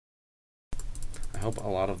hope a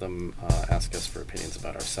lot of them ask us for opinions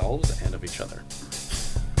about ourselves and of each other.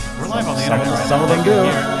 We're live on the internet right Some of them do.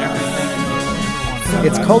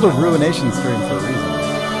 It's called a Ruination stream for a reason.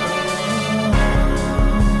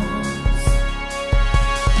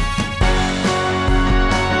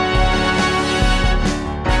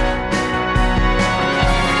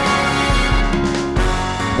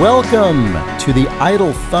 Welcome to the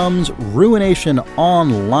Idle Thumbs Ruination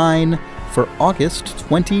Online for August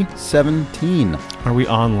 2017. Are we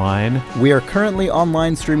online? We are currently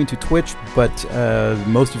online streaming to Twitch, but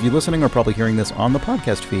most of you listening are probably hearing this on the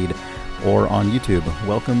podcast feed or on YouTube.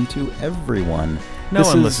 Welcome to everyone. No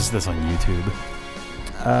one listens to this on YouTube.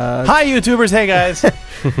 Hi, YouTubers. Hey, guys.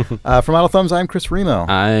 From Idle Thumbs, I'm Chris Remo.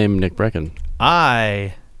 I'm Nick Brecken.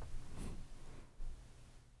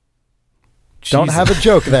 Don't have a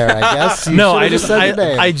joke there, I guess. No,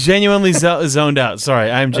 I genuinely zoned out.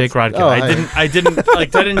 Sorry, I'm Jake Rodkin. Oh, I didn't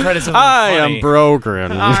try to say I funny. am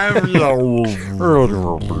broken.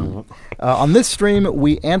 On this stream,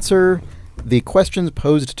 we answer the questions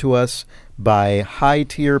posed to us by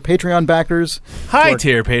high-tier Patreon backers.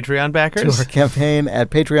 High-tier Patreon backers. To our campaign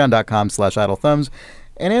at patreon.com/idlethumbs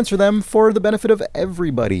and answer them for the benefit of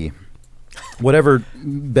everybody. Whatever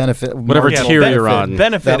benefit. tier you're on.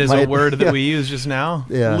 Benefit is a word that we use just now,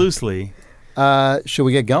 loosely. Should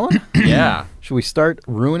we get going? Yeah. Should we start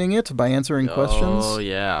ruining it by answering questions? Oh,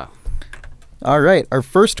 yeah. All right. Our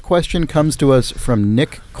first question comes to us from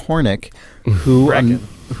Nick Cornick,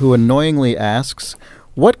 who annoyingly asks,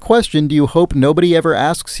 what question do you hope nobody ever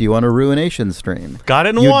asks you on a Ruination stream? Got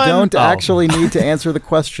it in you one. You don't actually need to answer the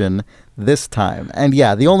question this time. And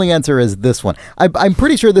yeah, the only answer is this one. I'm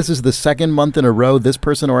pretty sure this is the second month in a row this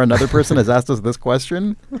person or another person has asked us this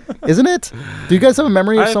question. Isn't it? Do you guys have a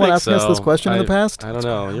memory of someone asking us this question in the past? I don't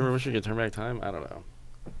know. You ever wish you could turn back time? I don't know.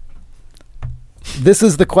 This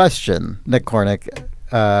is the question, Nick Cornick.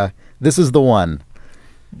 This is the one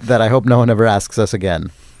that I hope no one ever asks us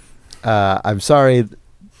again. I'm sorry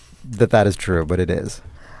that is true, but it is.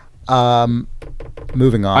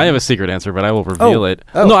 Moving on. I have a secret answer, but I will reveal it.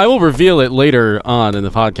 Oh. No, I will reveal it later on in the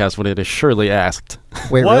podcast when it is surely asked.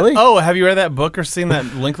 Wait, what? Really? Oh, have you read that book or seen that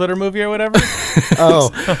Linklater movie or whatever?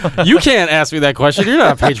 You can't ask me that question. You're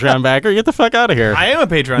not a Patreon backer. Get the fuck out of here. I am a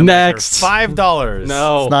Patreon Next. backer. $5.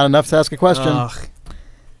 No. It's not enough to ask a question. Ugh.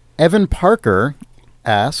 Evan Parker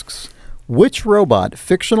asks, which robot,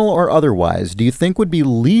 fictional or otherwise, do you think would be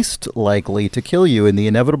least likely to kill you in the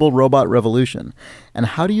inevitable robot revolution? And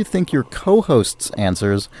how do you think your co-hosts'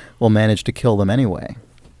 answers will manage to kill them anyway?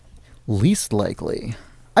 Least likely.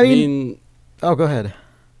 I mean oh, go ahead.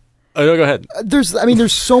 Oh, no, go ahead. There's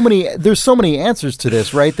so many answers to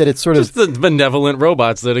this, right? That it's sort just of the benevolent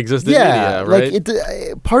robots that exist in media, right?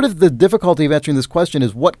 Like part of the difficulty of answering this question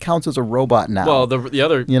is what counts as a robot now. Well, the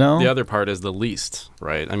other part is the least,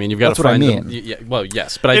 right? I mean, you've got That's to find. what I mean. Well,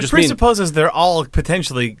 yes, but it presupposes they're all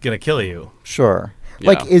potentially going to kill you. Sure.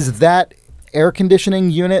 Yeah. Like, is that air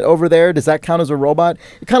conditioning unit over there? Does that count as a robot?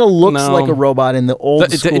 It kind of looks like a robot in the old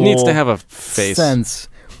school. It needs to have a face. Sense.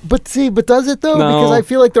 But does it though? No. Because I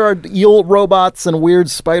feel like there are eel robots and weird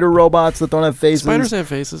spider robots that don't have faces. Spiders have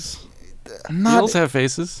faces. Eels have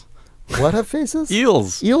faces. What have faces?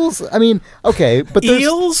 Eels. Eels? I mean, okay, but there's...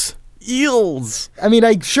 Eels. I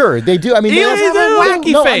mean, sure, they do. I mean, eels have a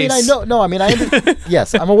wacky face. I mean,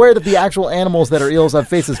 yes, I'm aware that the actual animals that are eels have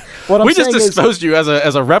faces. What I'm we saying just exposed you as a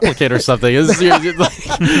replicant or something.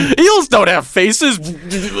 Eels don't have faces.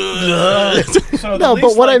 So no,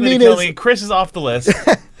 but what I mean is, Chris is off the list.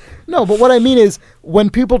 No, but what I mean is,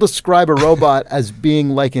 when people describe a robot as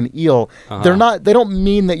being like an eel, they don't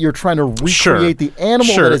mean that you're trying to recreate the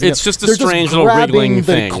animal. Sure, that is it's just a strange little wiggling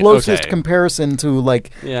thing. The closest comparison to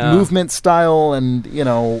movement style, and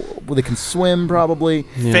they can swim probably.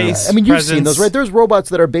 Yeah. Face. I mean, you've presence. seen those, right? There's robots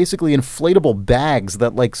that are basically inflatable bags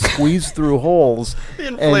that squeeze through holes. The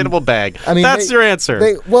inflatable bag. I mean, that's your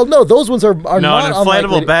answer. No, those ones are not. No, an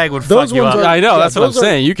inflatable bag would fuck you up. I know. That's what I'm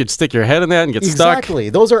saying. You could stick your head in that and get stuck. Exactly.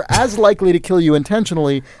 Those are as likely to kill you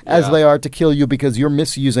intentionally as they are to kill you because you're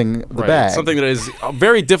misusing the bag. Something that is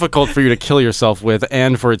very difficult for you to kill yourself with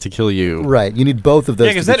and for it to kill you. Right. You need both of those.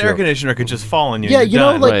 Yeah, because that air conditioner could just fall on you. Yeah, and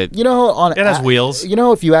you're done. You know, on it has wheels. You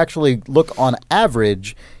know, if you actually look on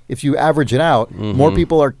average, if you average it out, more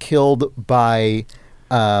people are killed by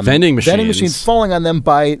vending machines falling on them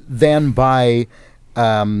than by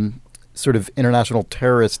sort of international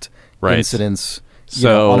terrorist incidents.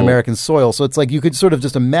 On American soil. So it's like you could sort of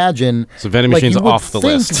just imagine. So vending machines off the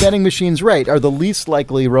list. Vending machines, are the least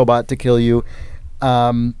likely robot to kill you.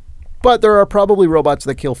 But there are probably robots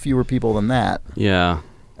that kill fewer people than that. Yeah.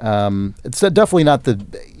 It's definitely not the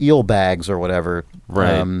eel bags or whatever.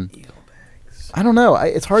 Right. I don't know.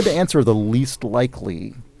 It's hard to answer the least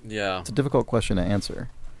likely. Yeah. It's a difficult question to answer.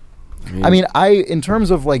 I mean, in terms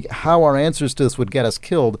of like how our answers to this would get us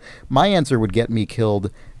killed, my answer would get me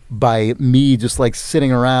killed by me just like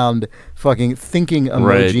sitting around fucking thinking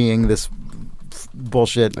emojiing this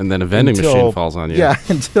bullshit. And then a vending machine falls on you. Yeah,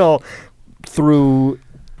 until through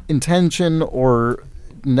intention or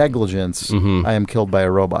negligence, I am killed by a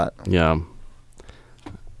robot. Yeah.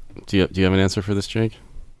 Do you have an answer for this, Jake?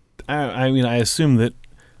 I mean, I assume that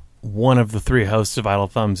one of the three hosts of Idle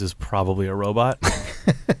Thumbs is probably a robot.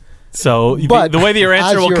 So the way that your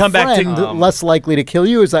answer will come back to less likely to kill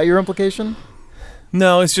you, is that your implication?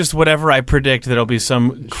 No, it's just whatever I predict, there'll be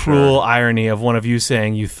some cruel irony of one of you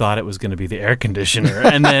saying you thought it was going to be the air conditioner,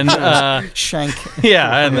 and then shank.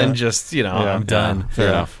 Yeah, and then just I'm done. Fair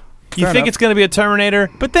enough. You think it's going to be a Terminator,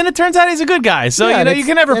 but then it turns out he's a good guy. So you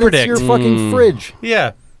can never predict. It's your fucking fridge.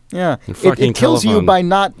 Yeah. Yeah, it kills you by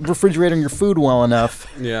not refrigerating your food well enough.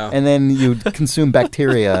 Yeah, and then you consume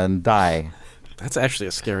bacteria and die. That's actually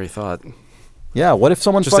a scary thought. Yeah, what if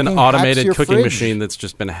someone just fucking an automated hacks your cooking fridge? machine that's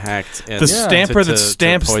just been hacked? And the stamper that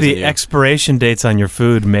stamps the you. expiration dates on your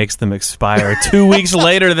food makes them expire 2 weeks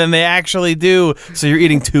later than they actually do. So you're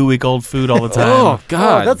eating 2-week-old food all the time. Oh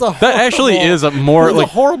God, that actually is a more like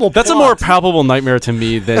horrible. That's plot. a more palpable nightmare to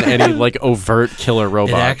me than any like overt killer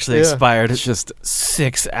robot. It actually expired just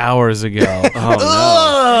 6 hours ago.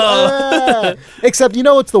 Oh no! Except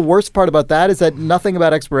what's the worst part about that is that nothing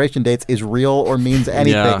about expiration dates is real or means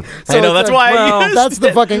anything. Yeah. So I know that's why. That's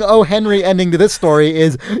the fucking O. Henry ending to this story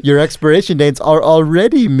is your expiration dates are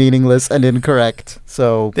already meaningless and incorrect.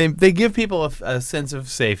 So they give people a sense of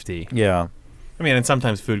safety. Yeah. I mean, and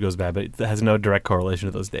sometimes food goes bad, but it has no direct correlation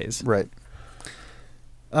to those days. Right.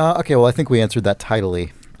 Okay, well, I think we answered that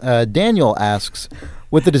tidily. Daniel asks,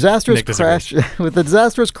 with the disastrous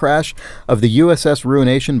crash of the USS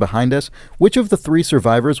Ruination behind us, which of the three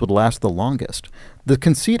survivors would last the longest? The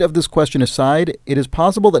conceit of this question aside, it is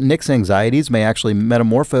possible that Nick's anxieties may actually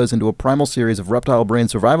metamorphose into a primal series of reptile brain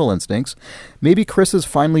survival instincts. Maybe Chris's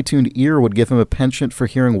finely tuned ear would give him a penchant for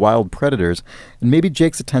hearing wild predators, and maybe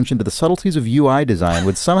Jake's attention to the subtleties of UI design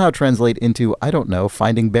would somehow translate into, I don't know,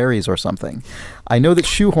 finding berries or something. I know that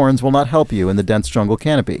shoehorns will not help you in the dense jungle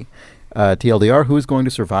canopy. TLDR, who is going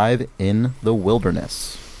to survive in the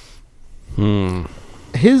wilderness?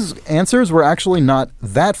 His answers were actually not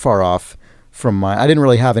that far off from mine. I didn't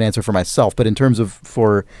really have an answer for myself, but in terms of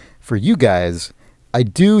for you guys, I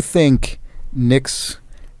do think Nick's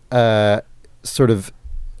sort of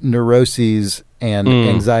neuroses and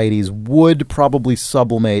anxieties would probably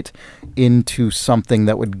sublimate into something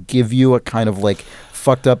that would give you a kind of like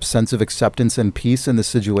fucked up sense of acceptance and peace in the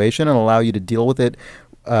situation and allow you to deal with it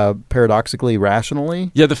paradoxically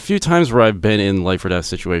rationally. Yeah, the few times where I've been in life or death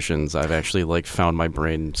situations, I've actually like found my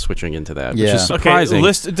brain switching into that, which is surprising.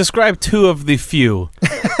 Okay, describe two of the few.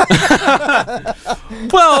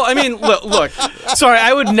 Well, I mean, look. Sorry,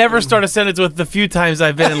 I would never start a sentence with the few times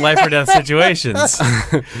I've been in life or death situations.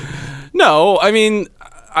 No, I mean,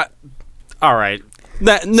 all right.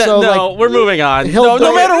 No, we're moving on. No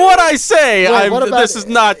matter what I say, this is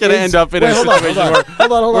not going to end up in a situation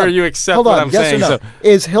where you accept what I'm saying. No?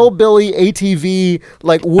 Is hillbilly ATV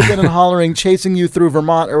like whooping and hollering, chasing you through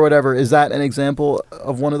Vermont or whatever? Is that an example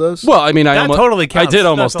of one of those? Well, I mean, totally counts. I did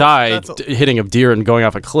almost die hitting a hitting a deer and going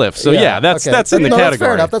off a cliff. So that's in the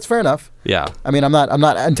category. That's fair enough. Yeah. I mean, I'm not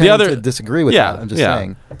intending to disagree with that. I'm just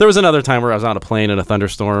saying. There was another time where I was on a plane in a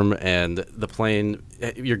thunderstorm, and the plane,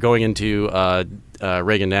 you're going into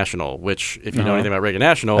Reagan National, which, if you know anything about Reagan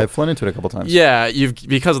National, I've flown into it a couple times. Yeah,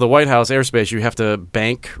 because of the White House airspace, you have to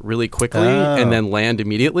bank really quickly and then land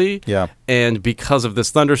immediately. Yeah. And because of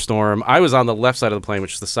this thunderstorm, I was on the left side of the plane,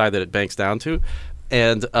 which is the side that it banks down to.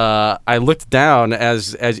 And I looked down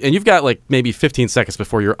and you've got like maybe 15 seconds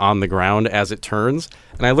before you're on the ground as it turns.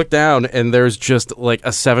 And I look down and there's just like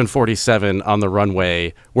a 747 on the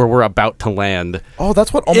runway where we're about to land. Oh,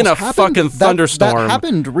 that's what almost happened. In a fucking thunderstorm. That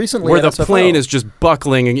happened recently where at the SFO. plane is just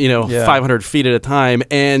buckling, 500 feet at a time.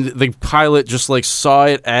 And the pilot just like saw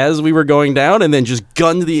it as we were going down and then just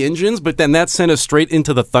gunned the engines. But then that sent us straight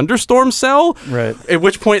into the thunderstorm cell. Right. At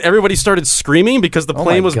which point everybody started screaming because the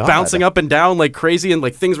plane was bouncing up and down like crazy. And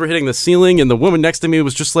like things were hitting the ceiling, and the woman next to me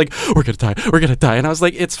was just like, "We're gonna die," and I was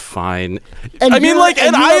like, "It's fine." And I mean, like,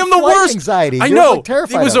 and I am the worst. Anxiety. I You're know. Like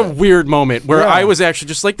terrified it was of a weird moment where I was actually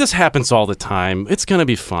just like, "This happens all the time. It's gonna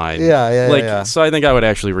be fine." Yeah. So I think I would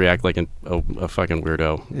actually react like a fucking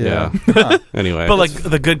weirdo. Yeah. Huh. Anyway, but like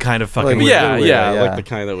the good kind of fucking like, weirdo. Yeah, like the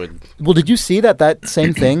kind that would. Well, did you see that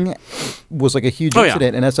same thing was like a huge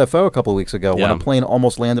incident in SFO a couple of weeks ago when a plane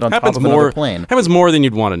almost landed on top of another plane? Happens more than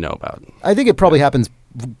you'd want to know about. I think it probably happens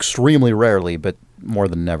extremely rarely, but more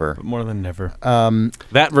than never. More than never.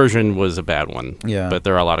 That version was a bad one. Yeah. But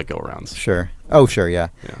there are a lot of go-arounds. Sure. Oh, sure, yeah.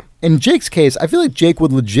 Yeah. In Jake's case, I feel like Jake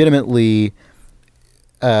would legitimately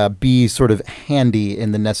be sort of handy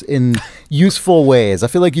in useful ways. I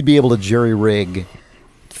feel like you'd be able to jerry-rig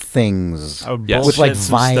things with like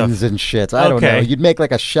vines and shit. I don't know. You'd make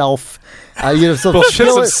like a shelf. Some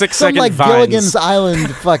 6-second like vines. Gilligan's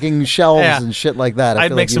Island fucking shelves and shit like that.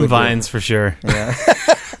 I'd make some vines for sure. Yeah.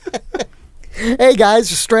 Hey guys,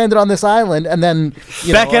 just stranded on this island, and then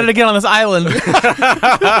back at it again on this island.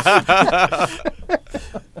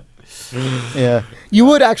 Yeah, you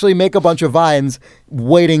would actually make a bunch of vines,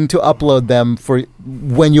 waiting to upload them for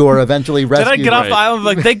when you are eventually rescued. Did I get off the island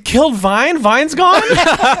like they killed Vine? Vine's gone.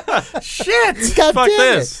 Shit! God Fuck damn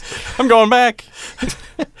this! I'm going back.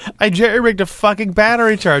 I jerry-rigged a fucking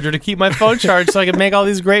battery charger to keep my phone charged so I could make all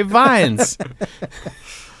these great vines.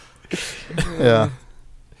 Yeah.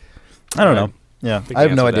 I don't know. Yeah, I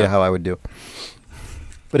have no idea how I would do.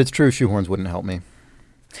 But it's true, shoehorns wouldn't help me.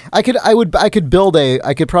 I could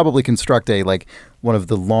probably construct like one of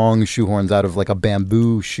the long shoehorns out of like a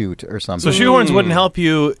bamboo shoot or something. So shoehorns wouldn't help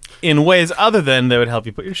you in ways other than they would help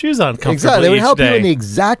you put your shoes on comfortably. Exactly, they would help day. you in the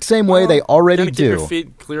exact same way they already Keep do. your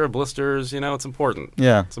feet clear of blisters. It's important.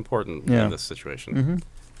 Yeah, it's important in this situation. Mm-hmm.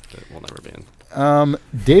 That we'll never be in.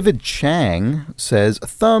 David Chang says,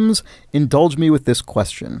 Thumbs, indulge me with this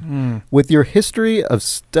question. With your history of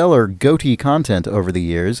stellar goatee content over the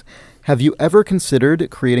years, have you ever considered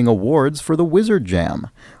creating awards for the Wizard Jam?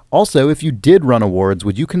 Also, if you did run awards,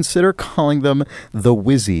 would you consider calling them the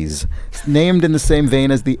Wizzies, named in the same vein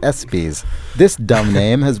as the ESPYs? This dumb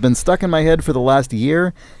name has been stuck in my head for the last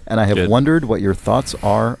year, and I have wondered what your thoughts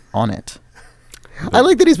are on it. I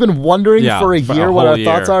like that he's been wondering for a year what our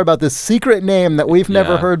thoughts are about this secret name that we've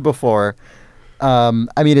never heard before. I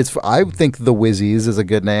think the Wizzies is a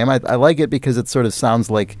good name. I like it because it sort of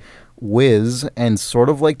sounds like whiz and sort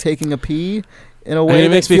of like taking a pee in a way. It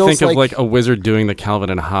makes me think of like a wizard doing the Calvin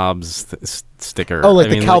and Hobbes sticker. Oh, like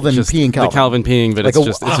the Calvin peeing Calvin. The Calvin peeing, but like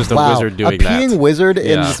it's just a wizard doing that. A peeing wizard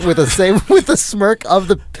with the smirk of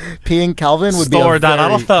the peeing Calvin would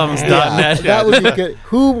Store.idlethumbs.net. That would be good.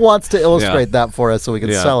 Who wants to illustrate that for us so we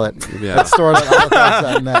can sell it? Yeah.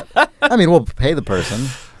 Store.idlethumbs.net. I mean, we'll pay the person.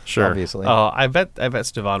 Sure. Obviously. Oh, I bet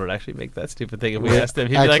Stefan would actually make that stupid thing if we asked him.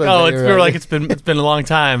 He'd be like, "Oh, it's been a long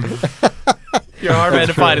time." You're a hard man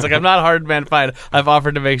to find. He's like, I'm not a hard man to find. I've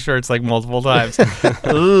offered to make sure it's like multiple times.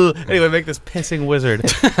 Anyway, make this pissing wizard.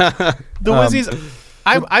 The Wizzies.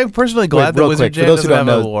 I'm personally glad the Wizard Jam doesn't have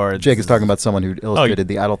awards. Jake is talking about someone who illustrated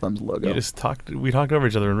the Idle Thumbs logo. We talked over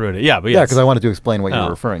each other and ruined it. Yeah, but because I wanted to explain what you were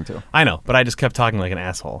referring to. I know, but I just kept talking like an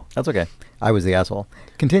asshole. That's okay. I was the asshole.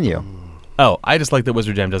 Continue. Oh, I just like that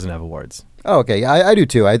Wizard Jam doesn't have awards. Oh, okay. Yeah, I do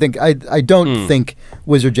too. I think I don't think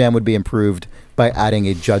Wizard Jam would be improved by adding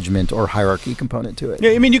a judgment or hierarchy component to it.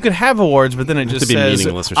 Yeah, I mean, you could have awards, but then it just says,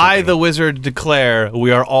 I, the wizard, declare we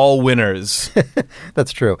are all winners.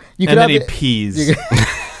 That's true. Then he pees.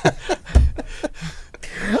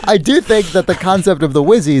 I do think that the concept of the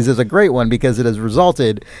Wizzies is a great one because it has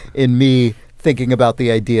resulted in me thinking about the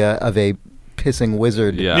idea of a pissing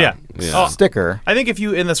wizard sticker. I think if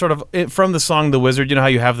you, in the sort of, from the song The Wizard, you know how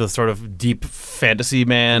you have the sort of deep fantasy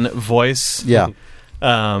man voice? Yeah.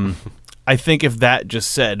 I think if that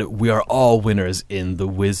just said, we are all winners in the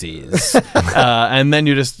Wizzies, and then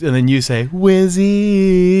you say Wizzies,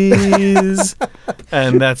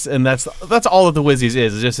 and that's all that the Wizzies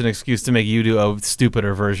is. It's just an excuse to make you do a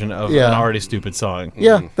stupider version of an already stupid song.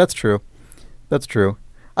 Yeah, that's true. That's true.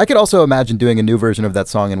 I could also imagine doing a new version of that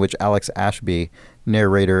song in which Alex Ashby,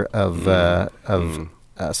 narrator of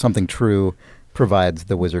Something True, provides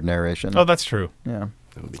the wizard narration. Oh, that's true. Yeah,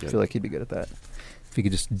 that would be good. I feel like he'd be good at that. If he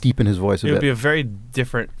could just deepen his voice a bit. It would be a very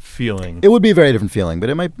different feeling. It would be a very different feeling, but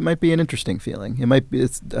it might be an interesting feeling. It might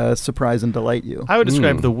surprise and delight you. I would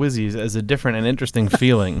describe the Wizzies as a different and interesting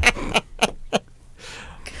feeling.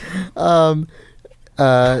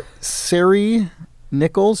 Sari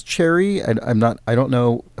Nichols, Cherry. I don't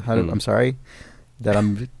know how to. I'm sorry that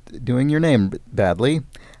I'm doing your name badly.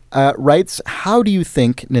 Writes, how do you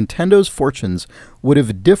think Nintendo's fortunes would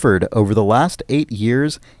have differed over the last 8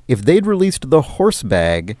 years if they'd released the horse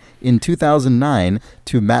bag in 2009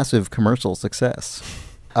 to massive commercial success?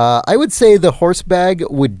 I would say the horse bag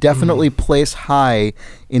would definitely place high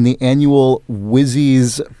in the annual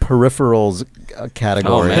Wizzies peripherals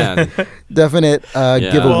category. Oh, man. Definite give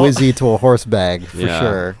a Wizzy to a horse bag for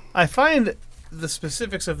sure. I find the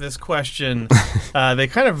specifics of this question, they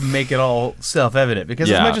kind of make it all self-evident, because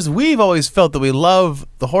as much as we've always felt that we love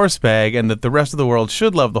the horse bag and that the rest of the world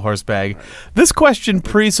should love the horse bag, this question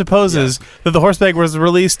presupposes that the horse bag was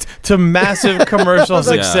released to massive commercial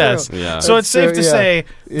success. So it's safe to say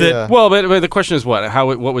that... Well, but the question is what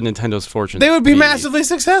would Nintendo's fortune They would be massively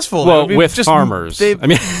successful. Well, with farmers. I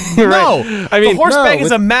mean, no. The horse bag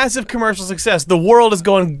is a massive commercial success. The world is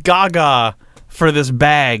going gaga for this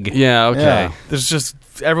bag. Yeah, okay. Yeah. There's just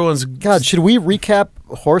everyone's... God, should we recap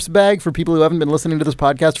horse bag for people who haven't been listening to this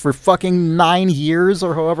podcast for fucking 9 years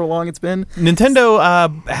or however long it's been?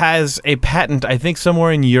 Nintendo has a patent, I think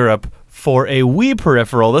somewhere in Europe, for a Wii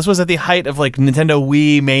peripheral. This was at the height of like Nintendo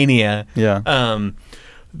Wii mania. Yeah.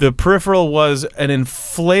 The peripheral was an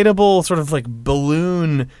inflatable sort of like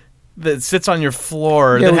balloon that sits on your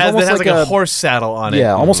floor that has like a horse saddle on it.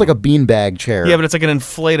 Yeah, almost like a beanbag chair. Yeah, but it's like an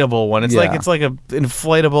inflatable one. It's like an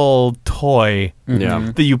inflatable toy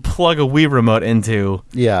that you plug a Wii remote into.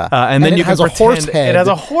 Yeah, and then it you has can a horse head. It has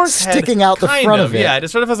a horse head sticking out the front of it. Yeah, it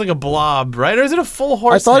sort of has like a blob, right? Or is it a full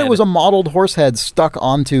horse? I thought head? it was a modeled horse head stuck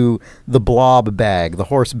onto the blob bag, the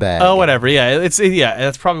horse bag. Oh, whatever. Yeah,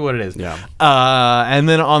 that's probably what it is. Yeah. And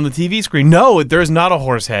then on the TV screen, no, there is not a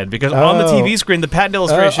horse head, because on the TV screen, the patent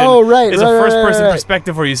illustration is a first-person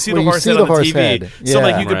perspective where you see the horse head on the TV. Yeah. So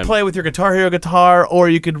like you could play with your Guitar Hero guitar, or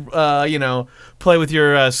you could play with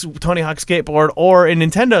your Tony Hawk skateboard, or in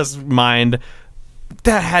Nintendo's mind,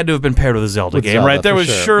 that had to have been paired with a Zelda game, Zelda, right? There was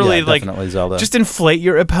surely Zelda. Just inflate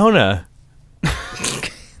your Epona.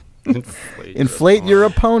 Inflate your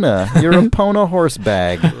Epona horse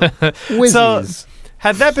bag. So,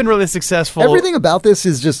 had that been really successful... Everything about this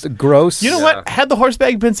is just gross. You know what? Had the horse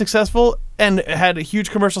bag been successful and had a huge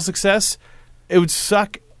commercial success, it would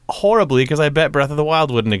suck horribly, because I bet Breath of the Wild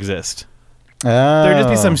wouldn't exist. There'd just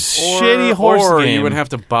be some shitty horse game. Or you would have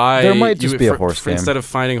to buy... There might just be a horse game. Instead of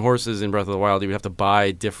finding horses in Breath of the Wild, you would have to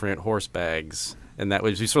buy different horse bags. And that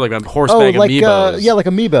would be sort of like a horse bag amiibos. Like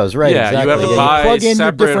amiibos, right? Yeah, exactly. you have to buy plug in your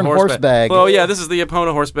separate different horse bag. Well, yeah, this is the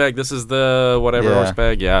Epona horse bag. This is the whatever horse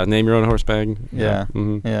bag. Yeah, name your own horse bag. Yeah.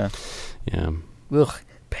 Yeah. Ugh.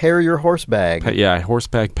 Pair your horse bag. Horse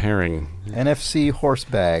bag pairing. NFC horse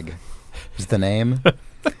bag is the name.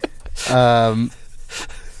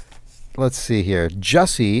 Let's see here.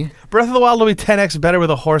 Jussie. Breath of the Wild will be 10x better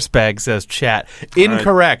with a horse bag, says chat.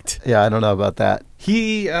 Incorrect. Yeah, I don't know about that.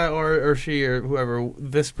 He or she or whoever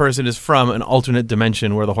this person is from an alternate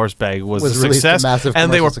dimension where the horse bag was a success,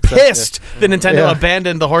 and they were pissed that Nintendo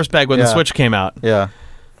abandoned the horse bag when the Switch came out. Yeah.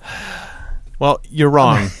 Well, you're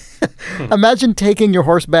wrong. Imagine taking your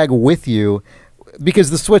horse bag with you,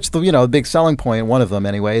 because the Switch, the big selling point, one of them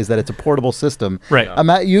anyway, is that it's a portable system. Right.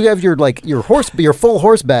 You have your full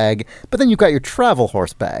horse bag, but then you've got your travel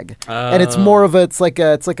horse bag, and it's more of it's like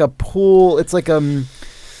a pool. It's like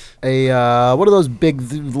what are those big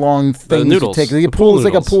long things noodles. you take? The pool is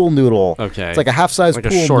like a pool noodle. Okay. It's like a half-size like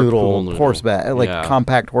pool noodle horse bag,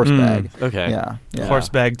 compact horse bag. Okay. Yeah. Horse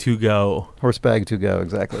bag to go. Horse bag to go.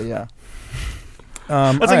 Exactly. Yeah.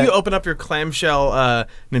 That's like you open up your clamshell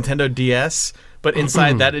Nintendo DS, but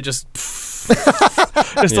inside that it just a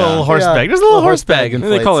little horse bag. Just a little horse bag. And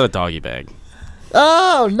they call it a doggy bag.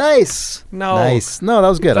 Oh, nice. Nice. No, that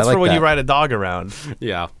was good. That's I like for when that. you ride a dog around.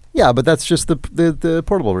 Yeah. Yeah, but that's just the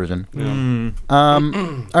portable version. Yeah.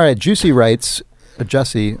 All right, Juicy writes,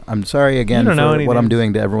 Jussie, I'm sorry again for what I'm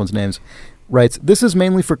doing to everyone's names. Writes, this is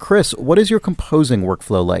mainly for Chris. What is your composing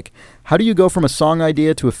workflow like? How do you go from a song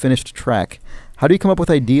idea to a finished track? How do you come up with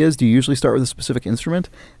ideas? Do you usually start with a specific instrument?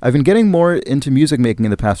 I've been getting more into music making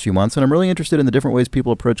in the past few months, and I'm really interested in the different ways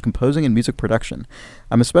people approach composing and music production.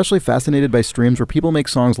 I'm especially fascinated by streams where people make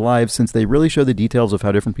songs live, since they really show the details of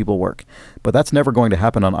how different people work. But that's never going to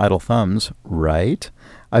happen on idle thumbs, right?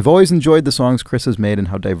 I've always enjoyed the songs Chris has made and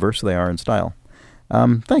how diverse they are in style.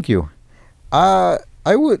 Thank you. I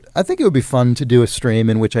think it would be fun to do a stream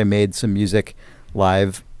in which I made some music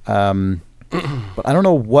live, but I don't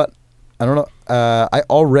know. I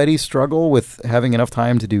already struggle with having enough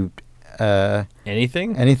time to do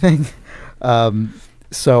anything.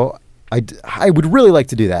 So I would really like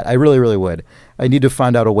to do that. I really, really would. I need to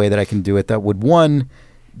find out a way that I can do it that would, one,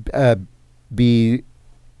 make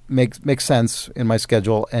sense in my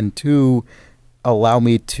schedule, and two, allow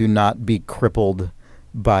me to not be crippled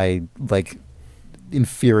by like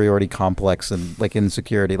inferiority complex and like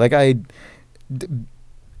insecurity. Like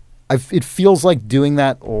it feels like doing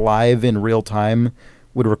that live in real time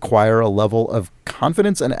would require a level of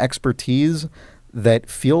confidence and expertise that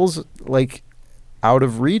feels like out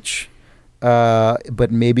of reach. But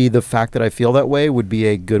maybe the fact that I feel that way would be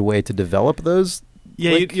a good way to develop those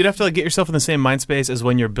Yeah, Like, you'd have to get yourself in the same mind space as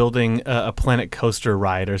when you're building a Planet Coaster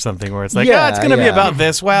ride or something, where it's like, it's going to be about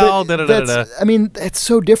this. Well, I mean, it's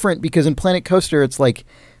so different because in Planet Coaster, it's like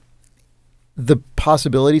the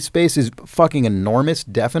possibility space is fucking enormous,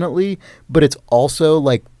 definitely, but it's also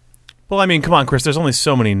like. Well, I mean, come on, Chris. There's only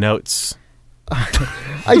so many notes.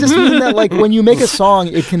 I just mean that, like, when you make a song,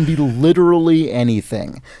 it can be literally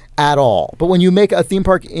anything at all. But when you make a theme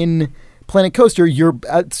park in Planet Coaster, you're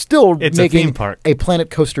still it's making a theme park, a Planet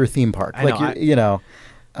Coaster theme park.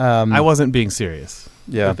 I wasn't being serious.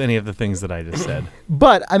 Yeah. With any of the things that I just said.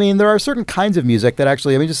 But, I mean, there are certain kinds of music that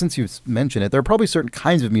actually, I mean, just since you've mentioned it, there are probably certain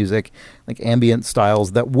kinds of music, like ambient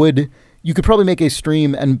styles, that you could probably make a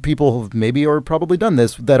stream, and people have maybe or probably done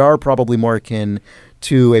this, that are probably more akin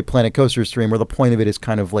to a Planet Coaster stream, where the point of it is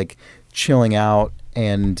kind of like chilling out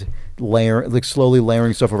and slowly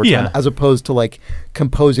layering stuff over time, as opposed to like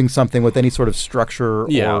composing something with any sort of structure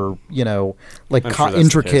or like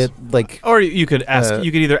intricate like. Or you could ask.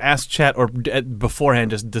 You could either ask chat or beforehand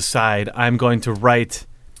just decide I'm going to write.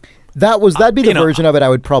 That'd be the version of it I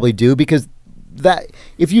would probably do, because that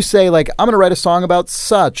if you say like I'm going to write a song about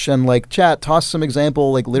such and like chat toss some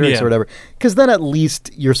example like lyrics or whatever, because then at least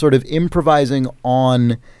you're sort of improvising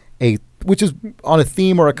on a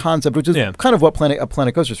theme or a concept, which is kind of what a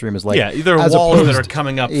Planet Coaster stream is like. Yeah, there are walls that are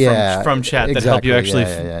coming up from chat that help you actually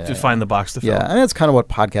define the box to fill. Yeah, and that's kind of what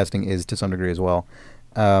podcasting is to some degree as well.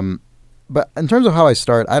 But in terms of how I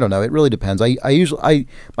start, I don't know. It really depends. I usually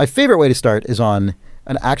my favorite way to start is on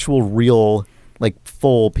an actual real like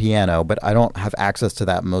full piano, but I don't have access to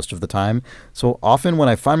that most of the time. So often when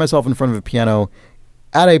I find myself in front of a piano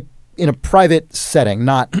in a private setting,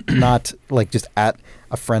 not like just at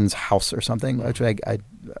a friend's house or something, which I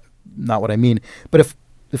not what I mean. But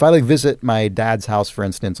if I like visit my dad's house, for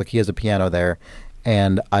instance, like he has a piano there,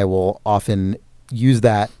 and I will often use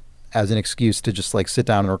that as an excuse to just like sit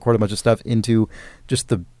down and record a bunch of stuff into just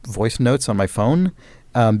the voice notes on my phone,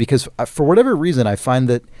 because for whatever reason I find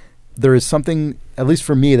that there is something, at least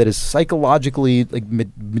for me, that is psychologically like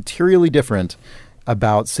materially different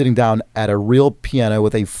about sitting down at a real piano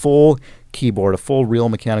with a full keyboard, a full real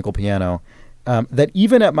mechanical piano, that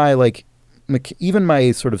even at my even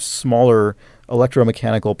my sort of smaller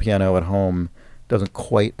electromechanical piano at home doesn't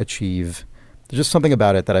quite achieve. There's just something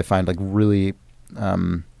about it that I find like really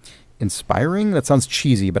inspiring. That sounds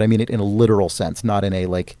cheesy, but I mean it in a literal sense, not in a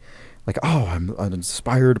like oh, I'm an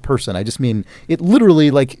inspired person. I just mean it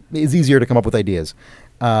literally like is easier to come up with ideas.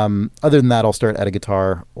 Other than that, I'll start at a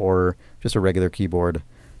guitar or just a regular keyboard.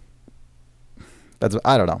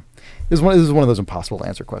 I don't know. This is one of those impossible to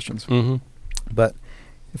answer questions. Mm-hmm. But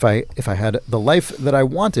if I had the life that I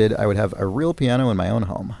wanted, I would have a real piano in my own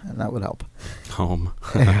home, and that would help. Home.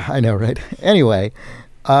 I know, right? Anyway,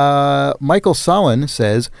 Michael Sawin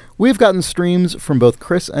says, we've gotten streams from both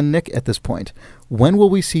Chris and Nick at this point. When will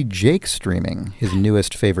we see Jake streaming his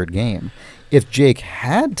newest favorite game? If Jake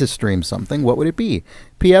had to stream something, what would it be?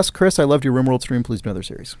 P.S. Chris, I loved your RimWorld stream. Please do another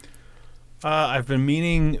series. I've been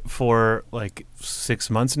meaning for like 6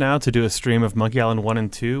 months now to do a stream of Monkey Island 1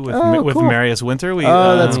 and 2 with Marius Winter.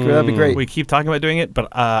 That's great. That'd be great. We keep talking about doing it, but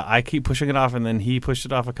I keep pushing it off, and then he pushed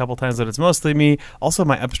it off a couple times, but it's mostly me. Also,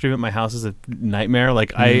 my upstream at my house is a nightmare.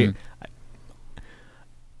 Like I've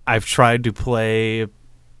tried to play,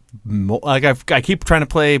 I keep trying to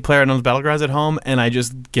play PlayerUnknown's Battlegrounds at home, and I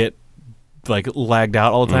just get like lagged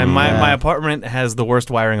out all the time. My apartment has the worst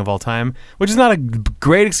wiring of all time, which is not a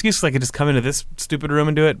great excuse because I could just come into this stupid room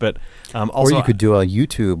and do it. But also, or you could do a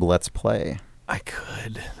YouTube Let's Play. I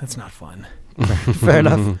could. That's not fun. Fair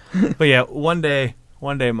enough. But yeah, one day,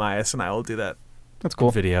 Myas and I will do that. That's cool.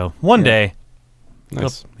 Video one day.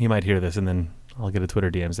 Nice. He might hear this, and then I'll get a Twitter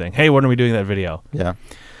DM saying, "Hey, when are we doing that video?" Yeah.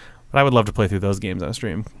 But I would love to play through those games on a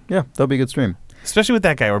stream. Yeah, that'll be a good stream. Especially with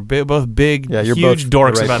that guy. We're both big, you're huge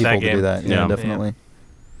both dorks the right about that people to game. do that. Yeah, definitely. Yeah.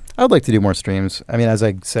 I would like to do more streams. I mean, as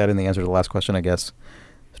I said in the answer to the last question, I guess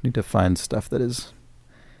just need to find stuff that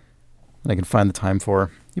I can find the time for.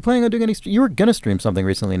 You planning on doing any? You were gonna stream something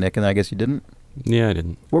recently, Nick, and I guess you didn't. Yeah, I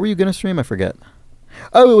didn't. What were you gonna stream? I forget.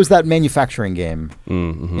 Oh, it was that manufacturing game.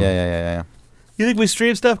 Mm-hmm. Yeah. You think we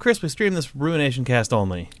stream stuff, Chris? We stream this Ruination cast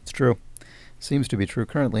only. It's true. Seems to be true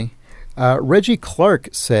currently. Reggie Clark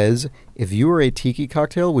says, if you were a tiki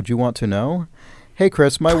cocktail, would you want to know? Hey,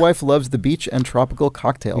 Chris, my wife loves the beach and tropical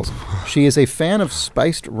cocktails. She is a fan of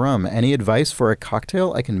spiced rum. Any advice for a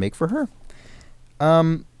cocktail I can make for her?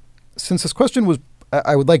 Since this question was,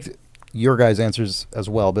 I would like your guys' answers as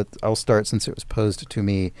well, but I'll start since it was posed to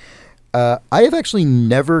me. I have actually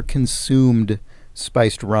never consumed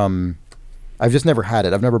spiced rum I've just never had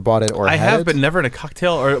it. I've never bought it or I had have, it. but never in a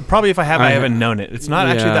cocktail. Or probably if I have, I haven't known it. It's not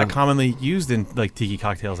actually Yeah. that commonly used in like tiki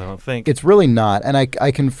cocktails, I don't think. It's really not, and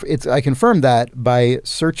I confirmed that by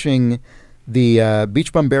searching the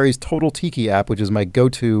Beach Bum Berries Total Tiki app, which is my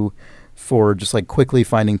go-to for just like quickly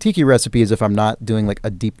finding tiki recipes if I'm not doing like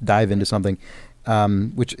a deep dive into something.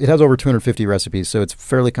 Which it has over 250 recipes, so it's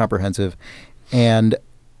fairly comprehensive. And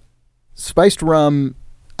spiced rum,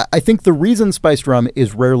 I think the reason spiced rum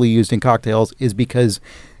is rarely used in cocktails is because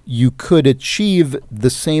you could achieve the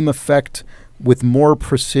same effect with more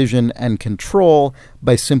precision and control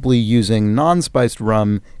by simply using non-spiced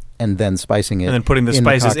rum and then spicing it, and then putting the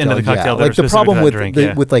spices into the cocktail. Yeah. Like the problem with drink,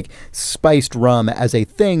 with like spiced rum as a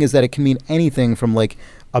thing is that it can mean anything from like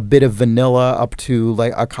a bit of vanilla up to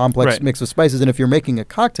like a complex mix of spices. And if you're making a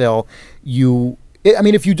cocktail,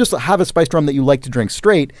 if you just have a spiced rum that you like to drink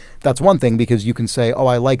straight, that's one thing because you can say, oh,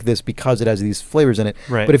 I like this because it has these flavors in it.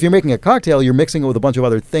 Right. But if you're making a cocktail, you're mixing it with a bunch of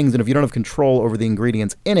other things. And if you don't have control over the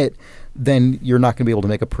ingredients in it, then you're not going to be able to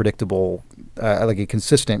make a predictable, like a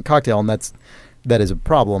consistent cocktail. And that is a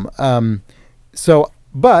problem.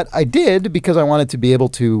 But I did because I wanted to be able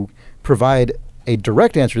to provide a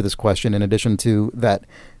direct answer to this question in addition to that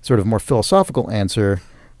sort of more philosophical answer.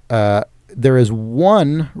 There is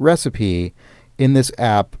one recipe in this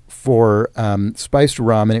app for spiced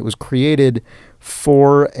rum, and it was created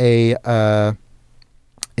for a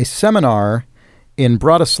seminar in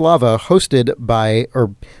Bratislava hosted by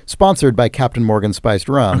or sponsored by Captain Morgan Spiced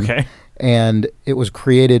Rum. Okay. And it was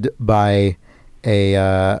created by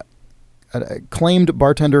a acclaimed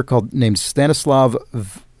bartender named Stanislav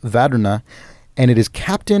Vadrna, and it is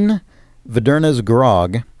Captain Vadrna's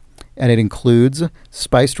Grog, and it includes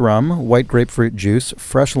spiced rum, white grapefruit juice,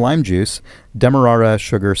 fresh lime juice, Demerara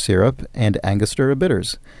sugar syrup, and Angostura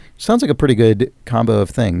bitters. Sounds like a pretty good combo of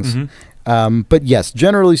things. Mm-hmm. But yes,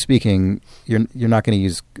 generally speaking, you're not going to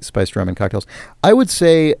use spiced rum in cocktails. I would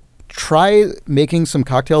say try making some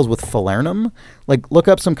cocktails with falernum. Like look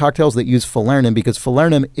up some cocktails that use falernum because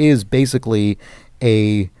falernum is basically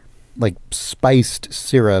a like spiced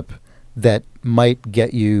syrup that might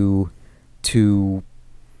get you to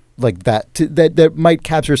like that might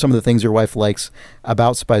capture some of the things your wife likes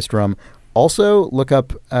about spiced rum. Also look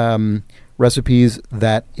up recipes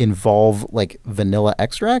that involve like vanilla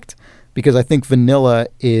extract because I think vanilla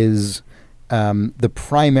is the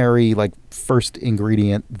primary like first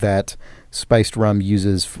ingredient that spiced rum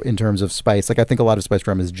uses in terms of spice. Like I think a lot of spiced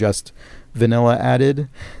rum is just vanilla added.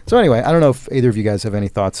 So anyway, I don't know if either of you guys have any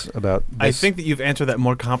thoughts about this. I think that you've answered that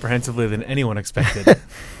more comprehensively than anyone expected.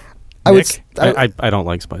 I don't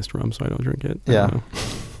like spiced rum, so I don't drink it. Yeah.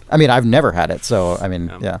 I mean, I've never had it, so I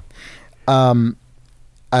mean, yeah.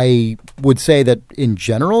 I would say that in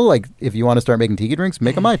general, like if you want to start making tiki drinks,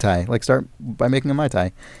 make a Mai Tai. Like start by making a Mai Tai.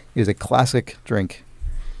 It is a classic drink.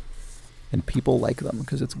 And people like them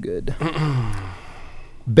because it's good.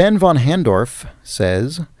 Ben von Handorf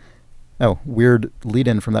says, weird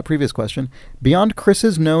lead-in from that previous question. Beyond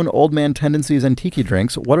Chris's known old man tendencies and tiki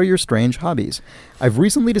drinks, what are your strange hobbies? I've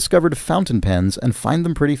recently discovered fountain pens and find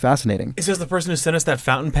them pretty fascinating. Is this the person who sent us that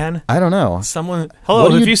fountain pen? I don't know.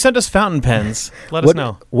 Hello, if you sent us fountain pens, let us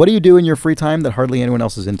know. What do you do in your free time that hardly anyone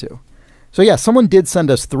else is into? So yeah, someone did send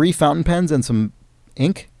us 3 fountain pens and some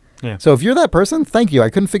ink. Yeah. So if you're that person, thank you.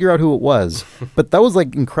 I couldn't figure out who it was, but that was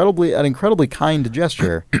like an incredibly kind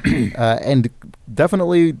gesture, and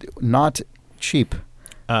definitely not cheap.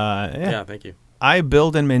 Yeah, thank you. I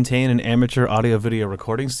build and maintain an amateur audio-video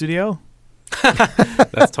recording studio.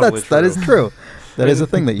 That's totally true. That is true. That is a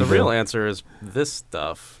thing that you do. The real answer is this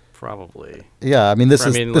stuff, probably. Yeah, I mean, this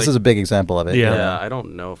is a big example of it. Yeah, I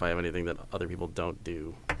don't know if I have anything that other people don't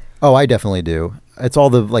do. Oh, I definitely do. It's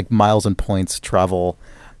all the like miles and points travel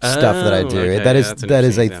stuff that I do. Okay, that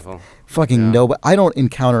is a fucking no. I don't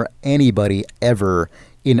encounter anybody ever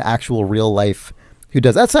in actual real life who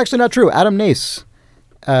does. That's actually not true. Adam Nace,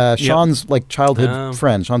 Sean's like childhood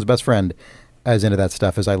friend, Sean's best friend, is into that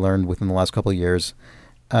stuff, as I learned within the last couple of years.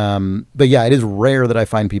 But yeah, it is rare that I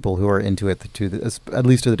find people who are into it at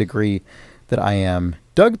least to the degree that I am.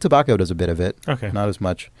 Doug Tobacco does a bit of it. Okay, not as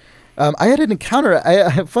much. I had an encounter. I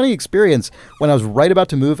had a funny experience when I was right about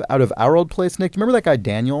to move out of our old place. Nick, do you remember that guy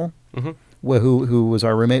Daniel, who was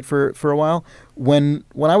our roommate for a while? When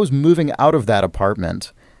I was moving out of that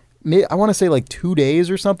apartment, I want to say like 2 days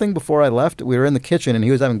or something before I left, we were in the kitchen and he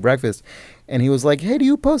was having breakfast, and he was like, "Hey, do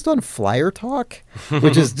you post on Flyer Talk?"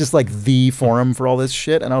 which is just like the forum for all this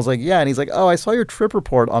shit. And I was like, "Yeah." And he's like, "Oh, I saw your trip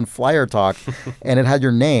report on Flyer Talk, and it had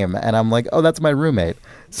your name." And I'm like, "Oh, that's my roommate."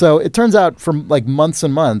 So it turns out from like months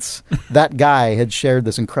and months, that guy had shared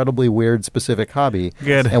this incredibly weird specific hobby.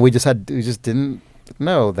 Good. And we just didn't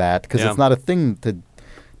know that because it's not a thing that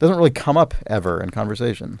doesn't really come up ever in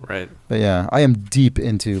conversation. Right. But yeah, I am deep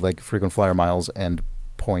into like frequent flyer miles and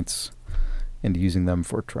points and using them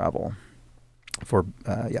for travel. For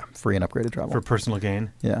free and upgraded travel. For personal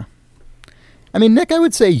gain. Yeah. I mean, Nick, I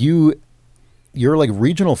would say your like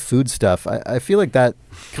regional food stuff, I feel like that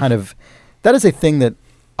kind of, that is a thing that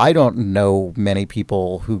I don't know many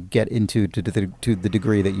people who get into to the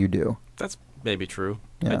degree that you do. That's maybe true.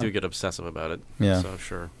 Yeah. I do get obsessive about it. Yeah. So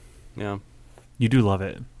sure. Yeah. You do love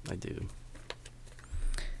it. I do.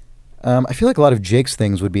 I feel like a lot of Jake's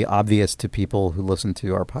things would be obvious to people who listen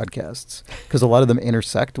to our podcasts because a lot of them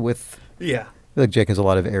intersect with. Yeah. I feel like Jake has a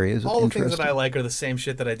lot of areas of all the interest. things that I like are the same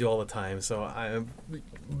shit that I do all the time, so I'm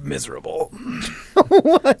miserable.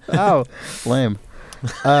 What? Oh, lame.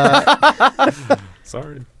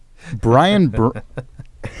 Sorry. Brian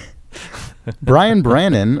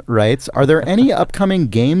Brannon writes, are there any upcoming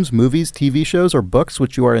games, movies, TV shows, or books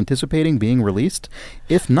which you are anticipating being released?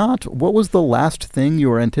 If not, what was the last thing you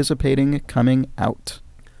were anticipating coming out?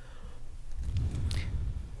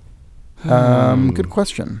 Good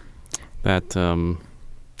question. That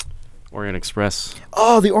Orient Express.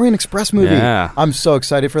 Oh, the Orient Express movie. Yeah. I'm so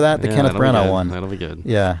excited for that. The Kenneth Branagh one. That'll be good.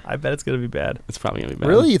 Yeah. I bet it's going to be bad. It's probably going to be bad.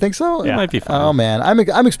 Really? You think so? It might be fun. Oh, man.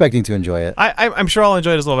 I'm expecting to enjoy it. I'm sure I'll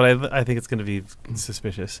enjoy it as well, but I think it's going to be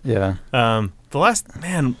suspicious. Yeah. The last,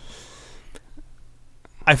 man,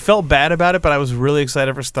 I felt bad about it, but I was really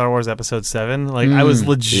excited for Star Wars Episode 7. Like, I was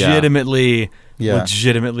legitimately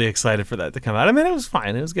excited for that to come out. I mean, it was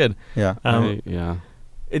fine. It was good. Yeah. Yeah.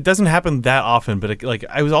 It doesn't happen that often, but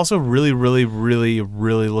I was also really, really, really,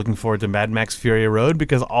 really looking forward to Mad Max Fury Road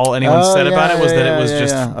because all anyone said about it was that it was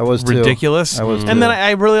just ridiculous. I was and then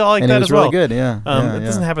I really like that as well. And it was really good, yeah. It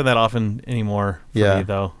doesn't happen that often anymore for Yeah. me,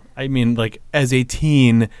 though. I mean, like, as a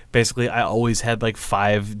teen, basically, I always had, like,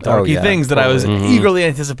 5 darky things that I was eagerly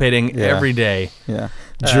anticipating every day. Yeah.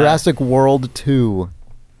 Jurassic World 2.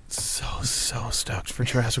 So stoked for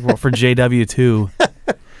Jurassic World, for JW2.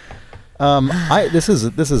 This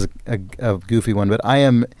is a goofy one, but I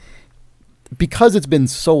am, because it's been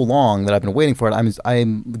so long that I've been waiting for it.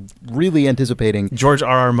 I'm really anticipating George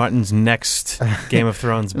R.R. Martin's next Game of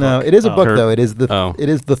Thrones book. No, it is a book though. It is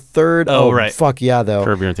the third. Oh, right. Fuck yeah, though.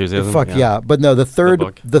 Curb Your Enthusiasm. Fuck yeah. But no, the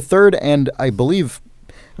book. third, and I believe,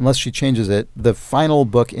 unless she changes it, the final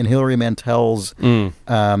book in Hilary Mantel's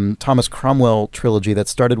Thomas Cromwell trilogy that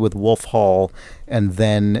started with Wolf Hall, and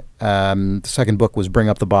then the second book was Bring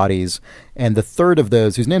Up the Bodies, and the third of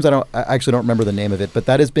those, whose names I actually don't remember the name of it, but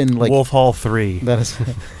that has been like Wolf Hall 3.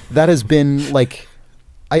 That has been like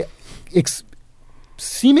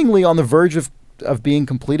seemingly on the verge of being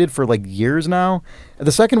completed for like years now.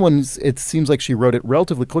 The second one, it seems like she wrote it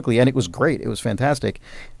relatively quickly, and it was great. It was fantastic.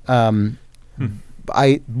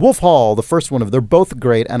 Wolf Hall, the first one they're both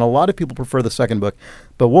great, and a lot of people prefer the second book,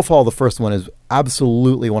 but Wolf Hall, the first one, is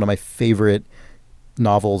absolutely one of my favorite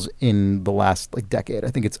novels in the last like decade. I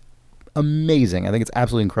think it's amazing. I think it's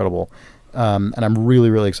absolutely incredible. And I'm really,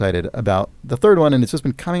 really excited about the third one, and it's just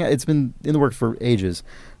been coming out. It's been in the works for ages,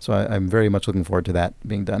 so I'm very much looking forward to that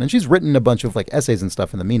being done. And she's written a bunch of like essays and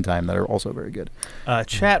stuff in the meantime that are also very good.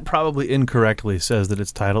 Chat probably incorrectly says that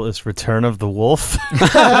its title is Return of the Wolf.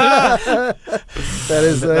 That's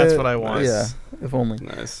what I want. Yeah, if only.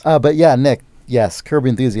 Nice. But yeah, Nick. Yes, Curb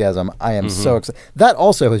Your Enthusiasm. I am so excited. That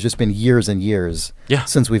also has just been years and years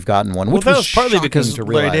since we've gotten one. Which that was partly shocking because to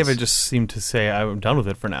Larry realize. David just seemed to say, "I'm done with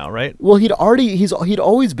it for now." Right? Well, he'd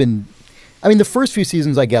always been. I mean, the first few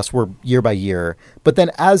seasons, I guess, were year by year, but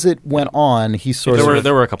then as it went on, he sort of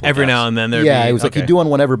there were a couple every gaps. now and then. it was like he'd do one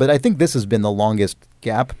whenever, but I think this has been the longest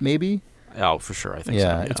gap, maybe. Oh, for sure, I think.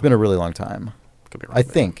 Yeah, so, it's been a really long time. Could be wrong I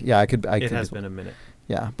there. think. Yeah, It has been a minute.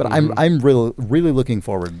 Yeah, but I'm really really looking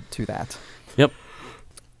forward to that. Yep.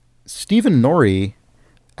 Stephen Norrie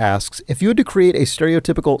asks, if you had to create a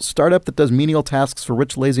stereotypical startup that does menial tasks for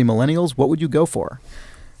rich, lazy millennials, what would you go for?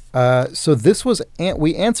 So this was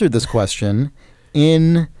we answered this question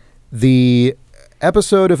in the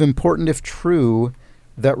episode of Important If True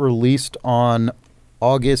that released on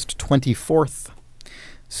August 24th.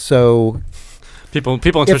 So People in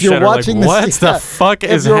Twitch if you're chat are like, watching what this, the fuck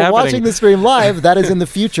is if you're happening? watching the stream live, that is in the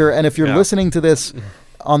future, and if you're listening to this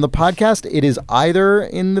on the podcast, it is either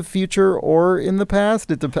in the future or in the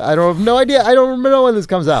past. I don't have no idea. I don't know when this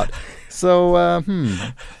comes out. So,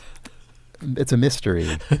 it's a mystery.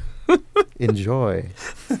 Enjoy.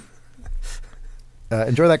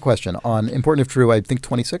 Enjoy that question on Important If True, I think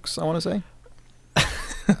 26, I want to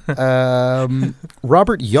say.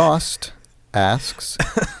 Robert Yost asks,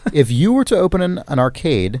 if you were to open an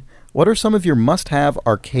arcade, what are some of your must-have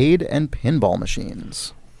arcade and pinball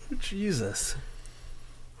machines? Jesus.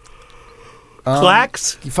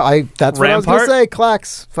 Clax? That's what I was going to Rampart? say.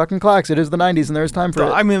 Clax. Fucking Clax. It is the 90s, and there's time for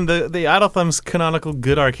it. I mean, the Idle Thumb's canonical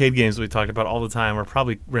good arcade games we talked about all the time are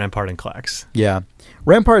probably Rampart and Clax. Yeah.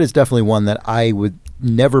 Rampart is definitely one that I would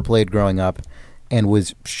never played growing up and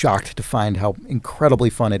was shocked to find how incredibly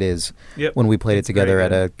fun it is when we played it together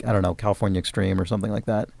at California Extreme or something like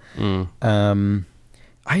that.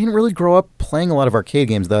 I didn't really grow up playing a lot of arcade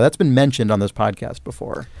games, though. That's been mentioned on this podcast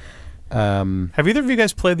before. Have either of you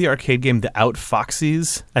guys played the arcade game The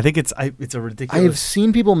Outfoxies? I think it's a ridiculous... I have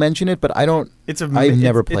seen people mention it, but I don't... I've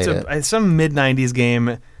never played it. It's some mid-90s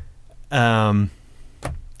game, and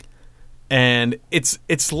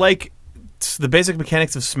it's like the basic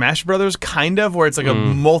mechanics of Smash Brothers, kind of, where it's like a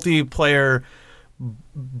multiplayer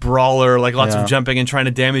brawler, like lots of jumping and trying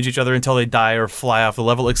to damage each other until they die or fly off the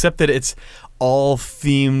level, except that it's all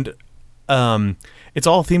themed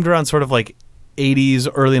around sort of like 80s,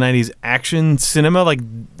 early 90s action cinema, like,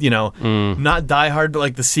 not Die Hard, but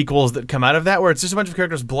like the sequels that come out of that, where it's just a bunch of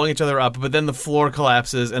characters blowing each other up, but then the floor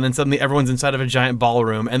collapses, and then suddenly everyone's inside of a giant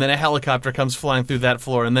ballroom, and then a helicopter comes flying through that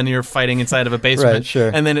floor, and then you're fighting inside of a basement, right, sure.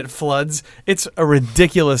 And then it floods. It's a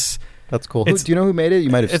ridiculous... That's cool. Do you know who made it? You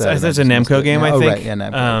might have said. It's a Namco game, I think. Right, yeah,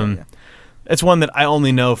 Namco. It's one that I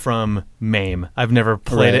only know from MAME. I've never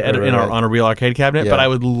played it on a real arcade cabinet, but I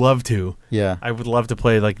would love to. Yeah. I would love to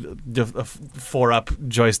play like a 4-up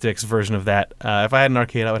joysticks version of that. If I had an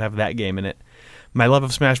arcade, I would have that game in it. My love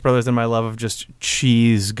of Smash Brothers and my love of just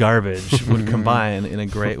cheese garbage would combine in a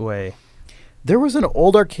great way. There was an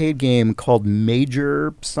old arcade game called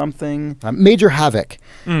Major something. Major Havoc.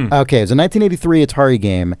 Okay, it's a 1983 Atari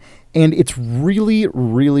game, and it's really,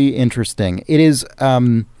 really interesting. It is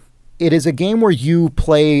a game where you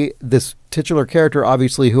play this titular character,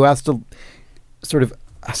 obviously, who has to sort of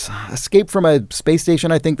escape from a space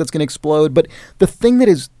station, I think, that's going to explode. But the thing that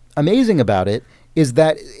is amazing about it is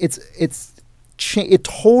that it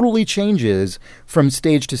totally changes from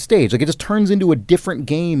stage to stage. Like, it just turns into a different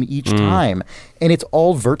game each time. And it's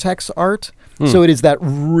all vertex art. So it is that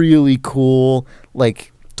really cool,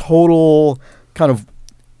 like, total kind of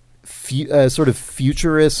sort of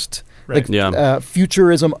futurist... Right.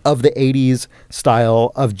 Futurism of the 80s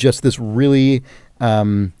style of just this really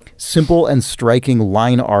simple and striking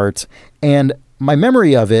line art. And my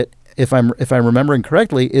memory of it, if I'm remembering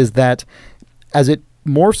correctly, is that as it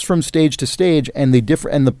morphs from stage to stage and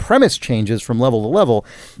the premise changes from level to level,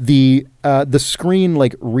 the screen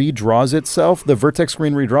like redraws itself, the vertex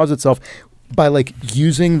screen redraws itself by like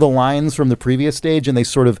using the lines from the previous stage, and they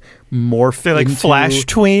sort of morph like into Flash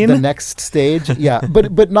tween the next stage. Yeah,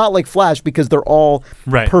 but not like Flash, because they're all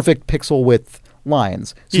perfect pixel width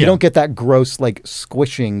lines. So you don't get that gross like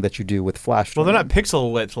squishing that you do with Flash. Well, they're not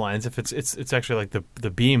pixel width lines. If it's actually like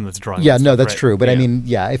the beam that's drawing. Yeah, no, that's true. But I mean,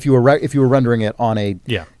 if you were rendering it on a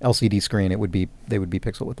LCD screen, they would be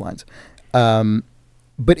pixel width lines.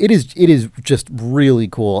 But it is just really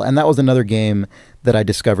cool, and that was another game that I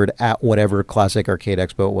discovered at whatever Classic Arcade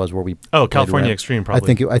Expo it was, where we California Extreme,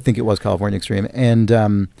 probably. I think it was California Extreme,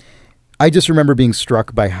 and I just remember being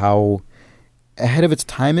struck by how ahead of its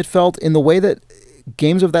time it felt, in the way that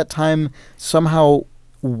games of that time somehow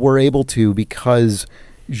were able to, because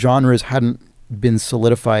genres hadn't been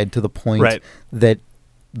solidified to the point that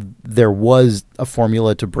there was a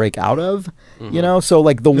formula to break out of, so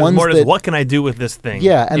like the ones that, what can I do with this thing?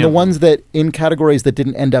 Yeah, and the ones that in categories that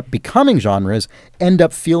didn't end up becoming genres end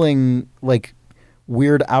up feeling like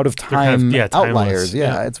weird out of time outliers.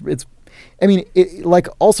 It's I mean, like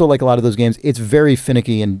a lot of those games, it's very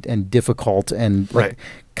finicky and difficult and like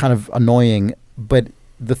kind of annoying, but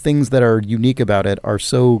the things that are unique about it are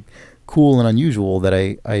so cool and unusual that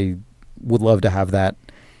I would love to have that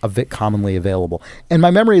a bit commonly available. And my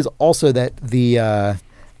memory is also that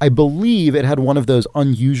I believe it had one of those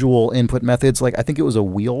unusual input methods, like I think it was a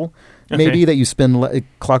wheel, maybe, that you spin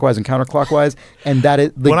clockwise and counterclockwise, and that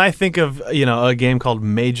it. When I think of a game called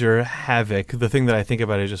Major Havoc, the thing that I think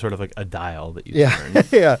about is just sort of like a dial that you turn.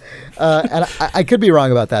 Yeah, and I could be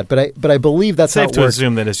wrong about that, but I believe that's safe how it to works.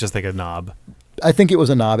 assume that it's just like a knob. I think it was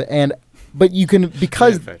a knob, but you can,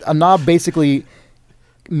 because a knob basically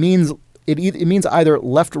means. It means either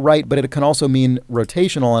left, right, but it can also mean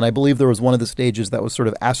rotational, and I believe there was one of the stages that was sort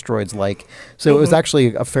of asteroids-like. So it was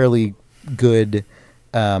actually a fairly good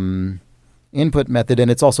input method, and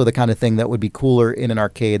it's also the kind of thing that would be cooler in an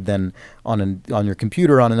arcade than on your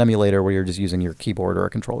computer on an emulator where you're just using your keyboard or a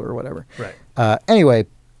controller or whatever. Right. Anyway,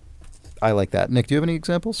 I like that. Nick, do you have any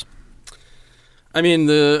examples? I mean,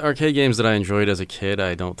 the arcade games that I enjoyed as a kid,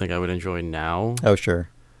 I don't think I would enjoy now. Oh,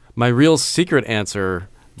 sure. My real secret answer...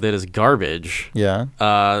 that is garbage. Yeah.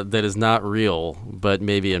 That is not real, but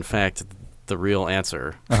maybe in fact the real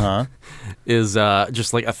answer Uh-huh. is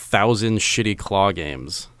just like 1,000 shitty claw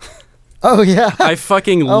games. Oh yeah. I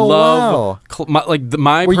fucking Oh, love wow.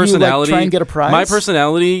 my Were you, like, personality. try and get a prize? My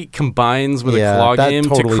personality combines with Yeah, a claw that game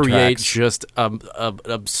totally to create tracks. just an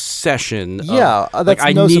obsession. Yeah, of, that's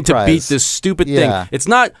I no need surprise. to beat this stupid Yeah. thing. It's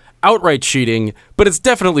not outright cheating, but it's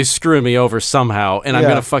definitely screwing me over somehow, and I'm Yeah.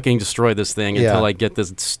 gonna fucking destroy this thing Yeah. until I get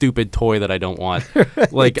this stupid toy that I don't want.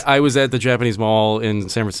 Like I was at the Japanese Mall in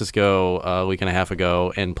San Francisco a week and a half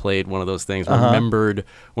ago and played one of those things. Remembered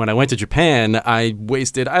when I went to Japan, I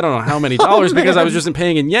wasted I don't know how many dollars because I was just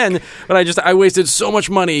paying in yen, but I wasted so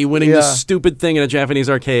much money winning this stupid thing in a Japanese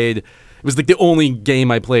arcade. It was like the only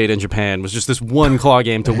game I played in Japan was just this one claw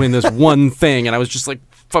game to win this one thing, and I was just like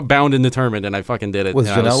bound and determined, and I fucking did it. Was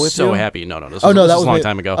and I Janelle was with so you? happy. No, this that was was a long me-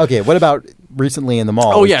 time ago. Okay, what about recently in the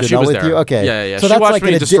mall? Oh, yeah, she Janelle was with there. you? Okay, Yeah. So She that's watched like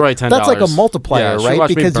me destroy $10. That's like a multiplier, Yeah, she right? watched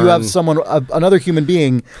me Because you have burn- someone, another human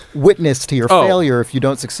being, witness to your failure if you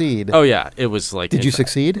don't succeed. Oh yeah, it was like. Did you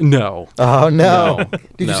succeed? No. Oh no! No. Did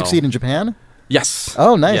you No. succeed in Japan? Yes.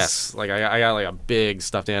 Oh, nice. Yes. Like I got like a big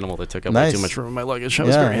stuffed animal that took up way Nice. too much room in my luggage. I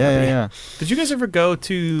was very Yeah, happy. yeah. Did you guys ever go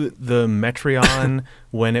to the Metreon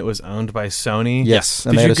when it was owned by Sony? Yes,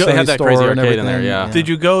 and Did they had you a go- Sony They had that store crazy and arcade in there, everything. yeah. Did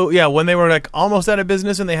you go? Yeah, when they were like almost out of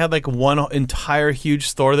business and they had like one entire huge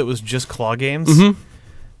store that was just claw games. Mm-hmm.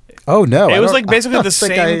 Oh no! It I was don't- like basically I the don't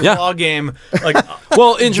think same Yeah. claw game. Like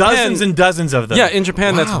Well, in Japan, dozens and dozens of them. yeah, in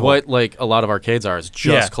Japan, that's Wow. what like a lot of arcades are. It's just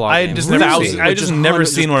Yeah, claw I games. just never Thousands, seen- like, I just never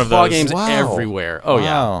hundreds, seen one of claw those. games Wow. everywhere. Oh Wow.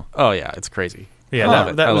 yeah. Oh yeah. It's crazy. Yeah, I love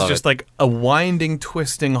it. that I was love just it. like a winding,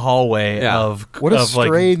 twisting hallway Yeah. of What a of like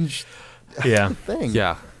strange yeah. thing.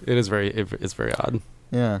 Yeah, it is very. It's very odd,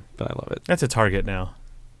 Yeah, but I love it. That's a Target now.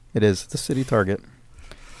 it is. It's a city Target.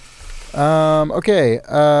 Okay.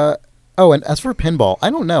 Oh, and as for pinball, I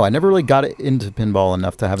don't know. I never really got into pinball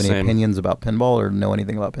enough to have any Same. opinions about pinball or know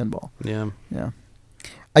anything about pinball. Yeah. Yeah.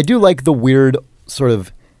 I do like the weird sort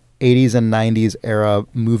of 80s and 90s era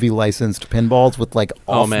movie licensed pinballs with like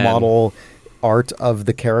Oh, man. off-model art of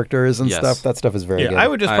the characters and Yes. stuff. That stuff is very Yeah, good. I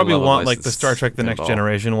would just I probably love a want like the licensed Star Trek: The Next pinball.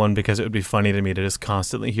 Generation one because it would be funny to me to just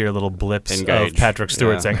constantly hear little blips Engage. of Patrick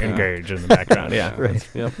Stewart Yeah. saying "engage" in the background. Yeah, Right.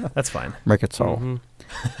 Yep. that's fine. Make it so. Mhm.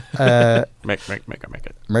 Uh, Make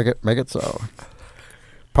it. make it so.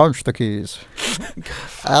 Punch the keys.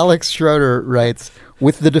 Alex Schroeder writes,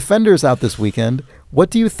 with the Defenders out this weekend, what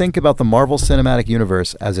do you think about the Marvel Cinematic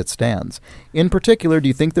Universe as it stands? In particular, do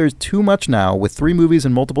you think there's too much now with 3 movies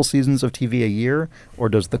and multiple seasons of TV a year, or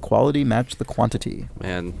does the quality match the quantity?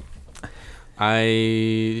 Man,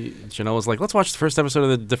 Janelle was like, let's watch the first episode of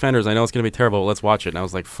The Defenders. I know it's going to be terrible, but let's watch it. And I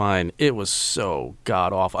was like, fine. It was so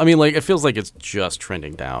god-awful. I mean, like, it feels like it's just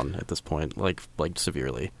trending down at this point, like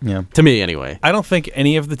severely. Yeah. To me, anyway. I don't think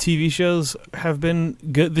any of the TV shows have been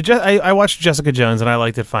good. I watched Jessica Jones and I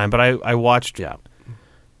liked it fine, but I watched Yeah.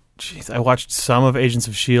 I watched some of Agents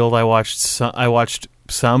of S.H.I.E.L.D. I watched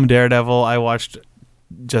some Daredevil. I watched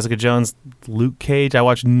Jessica Jones, Luke Cage. I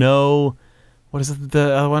watched what is it,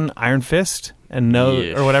 the other one? Iron Fist? And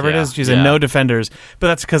or whatever it is. She's in No Defenders. But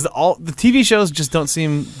that's because all the TV shows just don't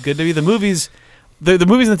seem good to me. The movies, the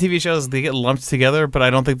movies and the TV shows, they get lumped together, but I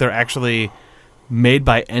don't think they're actually made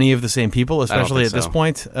by any of the same people, especially at this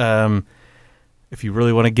point. If you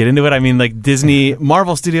really want to get into it, I mean, like Disney,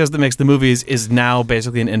 Marvel Studios that makes the movies is now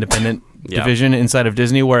basically an independent division inside of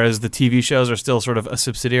Disney, whereas the TV shows are still sort of a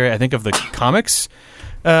subsidiary, I think, of the comics.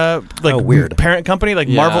 Weird. Parent company. Like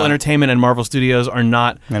Marvel Entertainment and Marvel Studios are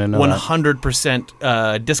not I didn't know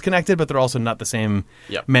 100% disconnected, but they're also not the same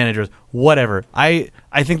managers. Whatever. I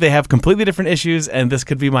think they have completely different issues, and this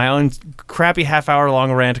could be my own crappy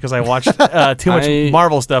half-hour-long rant because I watched too much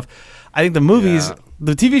Marvel stuff. I think the movies,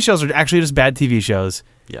 the TV shows are actually just bad TV shows.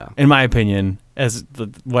 Yeah, in my opinion,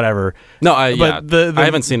 whatever. No, I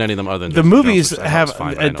haven't seen any of them other than the Jessica movies Jones, which I have thought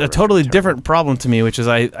was fine, a totally different problem to me, which is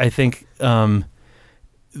I think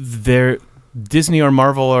they're Disney or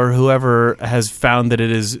Marvel or whoever has found that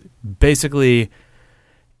it is basically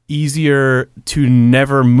easier to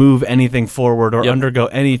never move anything forward or undergo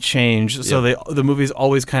any change. So the movies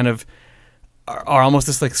always kind of are almost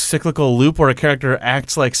this like cyclical loop where a character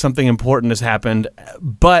acts like something important has happened,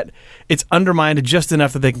 but it's undermined just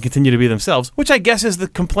enough that they can continue to be themselves, which I guess is the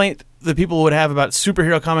complaint that people would have about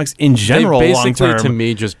superhero comics in general. They basically, long-term. to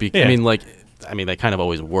me, just I mean, they kind of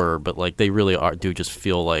always were, but like they really do just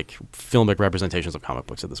feel like filmic representations of comic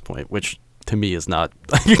books at this point, which to me is not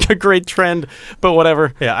a great trend, but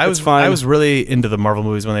whatever. Yeah, I was fine. I was really into the Marvel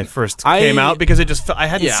movies when they first came out because it just I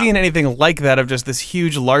hadn't seen anything like that of just this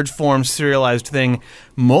huge, large form serialized thing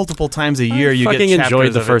multiple times a year. You fucking get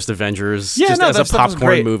enjoyed the of first it. Avengers Yeah, just no, as that a stuff was popcorn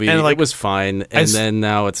great. movie. And, like, it was fine, and then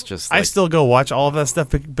now it's just. I still go watch all of that stuff,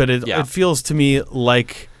 but it feels to me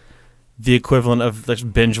like the equivalent of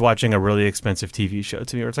like binge watching a really expensive TV show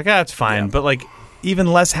to me, where it's like, it's fine, but like. Even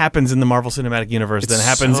less happens in the Marvel Cinematic Universe than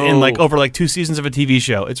happens in like over like 2 seasons of a TV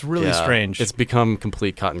show. It's really strange. It's become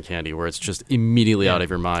complete cotton candy where it's just immediately out of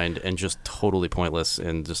your mind and just totally pointless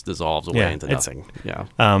and just dissolves away into nothing. Yeah.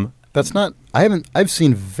 That's not. I've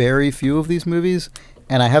seen very few of these movies,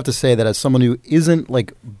 and I have to say that as someone who isn't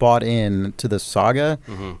like bought in to the saga,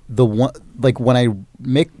 the one like when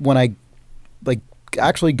I like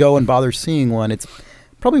actually go and bother seeing one, it's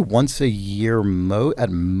probably once a year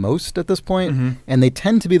at most at this point, and they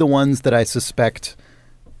tend to be the ones that I suspect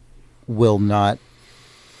will not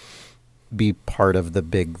be part of the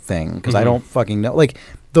big thing because I don't fucking know. Like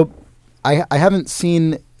I haven't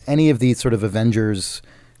seen any of these sort of Avengers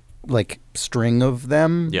like string of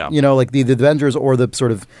them. Yeah. You know, like the Avengers or the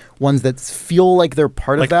sort of ones that feel like they're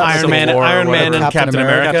part like of that. Iron Man and Captain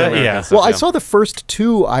America. Yeah. Well, I saw the first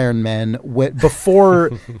 2 Iron Men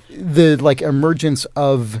before the like emergence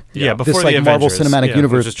of before this the like Marvel Avengers. Cinematic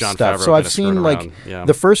Universe John stuff. Favreau So I've kinda seen screwing like around.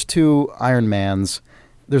 the first 2 Iron Mans.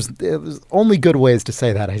 There's only good ways to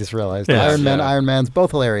say that. I just realized Iron Man's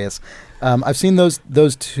both hilarious. I've seen those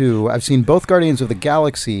 2. I've seen both Guardians of the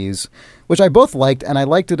Galaxies, which I both liked, and I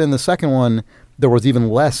liked it in the second one. There was even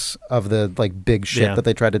less of the like big shit that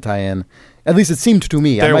they tried to tie in. At least it seemed to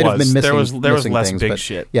me. I might have been missing. There was less things, big but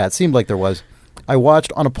shit. Yeah, it seemed like there was. I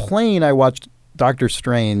watched on a plane. I watched Doctor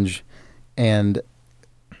Strange, and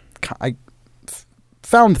I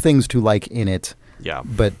found things to like in it. Yeah,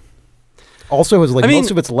 but. Also, is like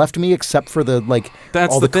most of it's left me except for the like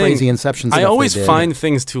that's all the crazy Inception stuff. I always they did. find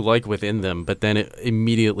things to like within them, but then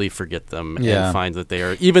immediately forget them and find that they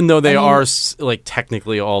are, even though they are like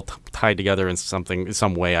technically all tied together in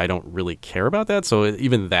some way. I don't really care about that. So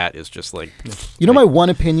even that is just like my one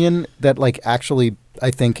opinion that like actually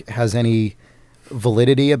I think has any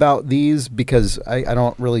validity about these because I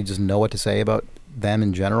don't really just know what to say about them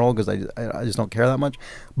in general because I just don't care that much.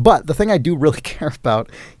 But the thing I do really care about,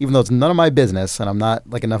 even though it's none of my business and I'm not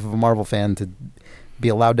like enough of a Marvel fan to be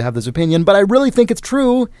allowed to have this opinion, but I really think it's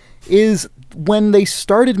true, is when they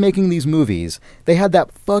started making these movies, they had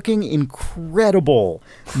that fucking incredible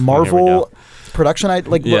Marvel production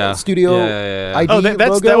studio ID logo.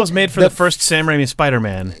 That was made for the first Sam Raimi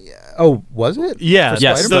Spider-Man. Oh, was it? Yeah.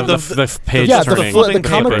 Yes, the page turning. The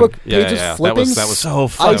comic book pages flipping. That was so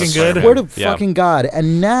fucking good. I swear to fucking God.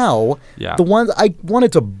 And now, the ones I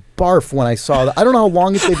wanted to barf when I saw that. I don't know how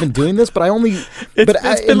long they've been doing this, but I only.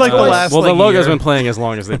 It's been like the last. Well, the logo's year. been playing as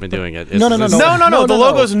long as they've been doing it. No. The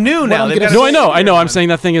logo's new now. I know. I'm saying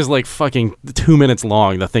that thing is like fucking 2 minutes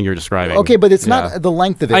long. The thing you're describing. Okay, but it's not the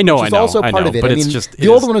length of it. I know. Which is also part of it. But I mean, it's just the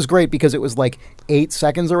old one was great because it was like 8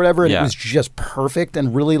 seconds or whatever, and it was just perfect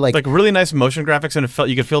and really like really nice motion graphics, and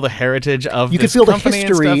you could feel the heritage of. You could feel the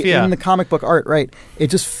history in the comic book art. Right. It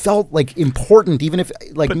just felt like important, even if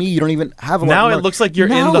like me, you don't even have a. Now it looks like you're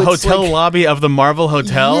in the hotel lobby of the Marvel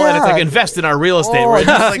Hotel, and it's like invest in our real estate. Right?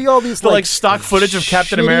 You see all these like stock footage of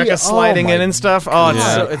Captain America sliding in and stuff.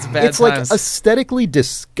 Oh, it's bad. It's like aesthetically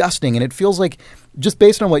disgusting, and it feels like just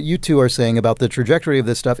based on what you two are saying about the trajectory of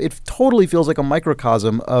this stuff, it totally feels like a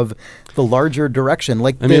microcosm of the larger direction.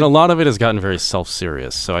 Like I mean, a lot of it has gotten very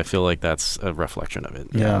self-serious, so I feel like that's a reflection of it.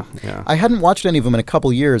 Yeah. I hadn't watched any of them in a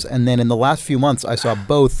couple years, and then in the last few months, I saw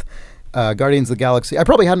both. Guardians of the Galaxy. I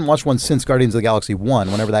probably hadn't watched one since Guardians of the Galaxy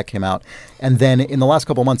 1, whenever that came out. And then in the last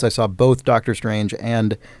couple of months, I saw both Doctor Strange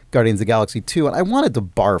and Guardians of the Galaxy 2. And I wanted to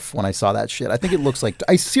barf when I saw that shit. I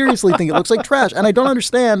seriously think it looks like trash. And I don't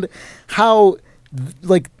understand how,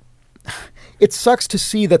 like, it sucks to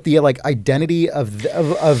see that the, like, identity of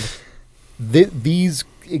these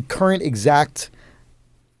current exact...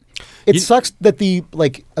 It sucks that the,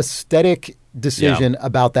 like, aesthetic decision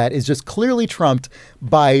about that is just clearly trumped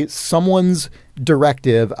by someone's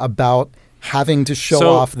directive about having to show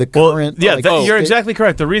off the current. You're exactly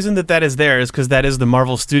correct. The reason that is there is because that is the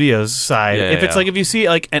Marvel Studios side. Like if you see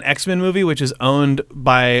like an X-Men movie which is owned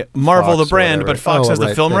by Marvel, Fox, the brand, but Fox has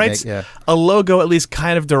the film rights, a logo at least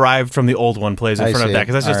kind of derived from the old one plays in front of that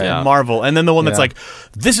because that's just Marvel. And then the one that's like,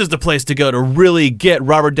 this is the place to go to really get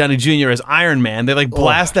Robert Downey Jr. as Iron Man. They like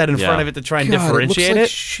blast that in front of it to try and differentiate it. Looks like it.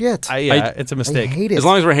 shit. It's a mistake. I hate it. As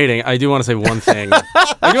long as we're hating, I do want to say one thing.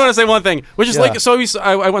 Which is like, so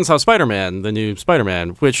I went and saw Spider-Man, the new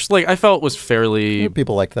Spider-Man, which like I felt was fairly.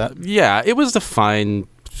 People like that. Yeah, it was a fine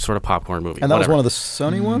sort of popcorn movie. And that whatever. was one of the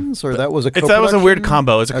Sony ones, or that was a That was a weird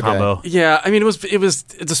combo. It's a combo. Yeah, I mean, it was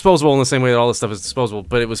disposable in the same way that all this stuff is disposable,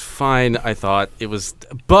 but it was fine. I thought it was,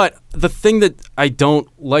 but the thing that I don't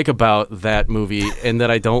like about that movie and that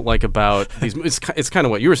I don't like about these, it's kind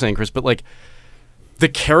of what you were saying, Chris, but like. The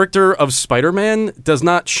character of Spider-Man does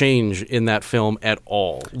not change in that film at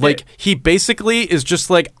all. Like, he basically is just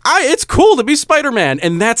like, it's cool to be Spider-Man,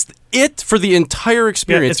 and that's it for the entire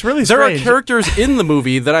experience. Yeah, it's really There strange. are characters in the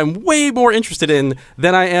movie that I'm way more interested in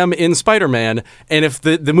than I am in Spider-Man, and if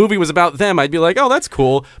the movie was about them, I'd be like, oh, that's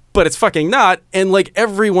cool, but it's fucking not. And, like,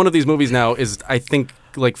 every one of these movies now is, I think,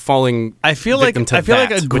 like falling. I feel like a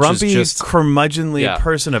grumpy, just, curmudgeonly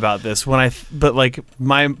person about this. But like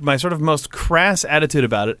my sort of most crass attitude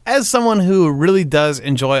about it, as someone who really does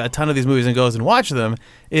enjoy a ton of these movies and goes and watch them,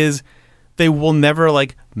 is they will never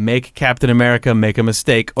like make Captain America make a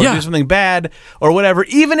mistake or do something bad or whatever,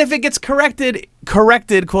 even if it gets corrected,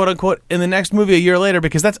 quote unquote, in the next movie a year later,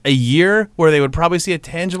 because that's a year where they would probably see a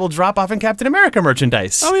tangible drop off in Captain America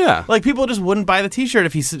merchandise. Oh yeah, like people just wouldn't buy the T-shirt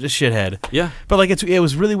if he's a shithead. Yeah, but like it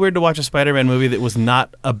was really weird to watch a Spider-Man movie that was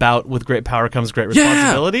not about with great power comes great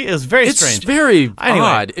responsibility. It was very strange. It's very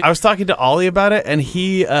odd. I was talking to Ollie about it, and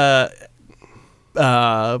he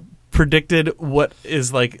predicted what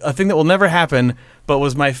is like a thing that will never happen, but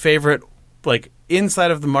was my favorite, like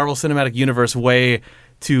inside of the Marvel Cinematic Universe way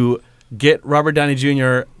to get Robert Downey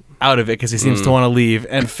Jr. out of it because he seems to want to leave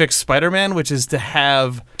and fix Spider-Man, which is to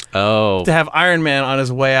have Iron Man on his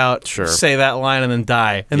way out say that line and then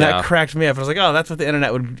die, and that cracked me up. I was like, oh, that's what the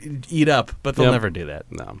internet would eat up, but they'll never do that.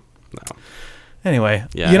 No. Anyway,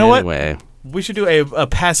 yeah, you know what? We should do a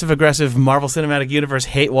passive-aggressive Marvel Cinematic Universe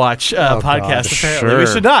hate watch podcast. Apparently, we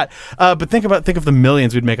should not. But think of the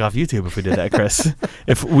millions we'd make off YouTube if we did that, Chris.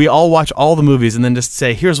 If we all watch all the movies and then just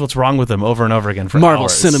say, "Here's what's wrong with them" over and over again for Marvel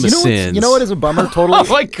hours. Cinema Sins. You know what is a bummer? Totally.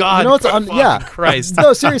 Oh my God! You know what's Christ.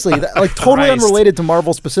 No, seriously, like totally unrelated to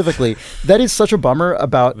Marvel specifically. That is such a bummer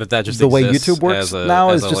about that just the way YouTube works now.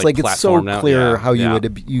 Is just like it's so clear how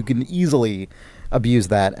you can easily abuse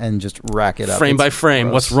that and just rack it up frame by frame.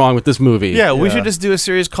 Gross. What's wrong with this movie? Yeah, we should just do a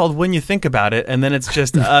series called When You Think About It, and then it's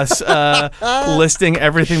just us listing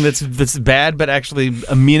everything that's bad but actually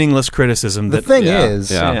a meaningless criticism. The thing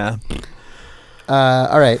is, all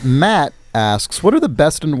right, Matt asks, what are the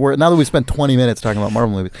best and worst, now that we spent 20 minutes talking about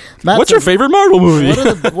Marvel movies, Matt what's your favorite Marvel movie?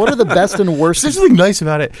 What are the best and worst? There's something nice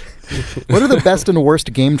about it. What are the best and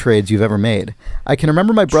worst game trades you've ever made? I can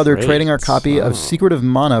remember my brother trading our copy of Secret of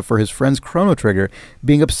Mana for his friend's Chrono Trigger,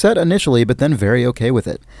 being upset initially, but then very okay with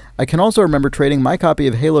it. I can also remember trading my copy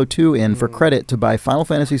of Halo 2 in for credit to buy Final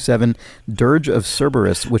Fantasy VII Dirge of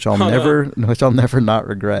Cerberus, which I'll never not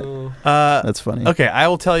regret. That's funny. Okay, I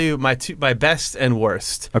will tell you my best and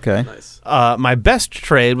worst. Okay. Nice. My best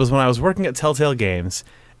trade was when I was working at Telltale Games,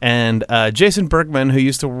 and Jason Bergman, who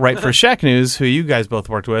used to write for Shack News, who you guys both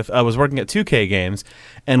worked with, was working at 2K Games,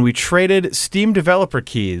 and we traded Steam developer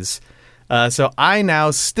keys. So I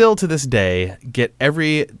now, still to this day, get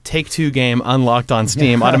every Take-Two game unlocked on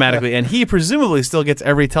Steam automatically, and he presumably still gets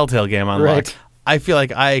every Telltale game unlocked. Right. I feel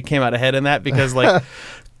like I came out ahead in that because, like,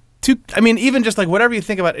 even just like whatever you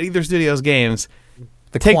think about either studio's games,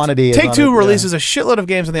 quantity. Take-Two releases a shitload of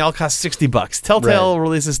games and they all cost $60. Telltale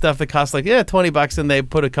releases stuff that costs like $20 and they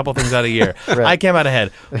put a couple things out a year. I came out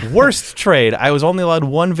ahead. Worst trade. I was only allowed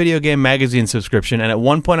one video game magazine subscription, and at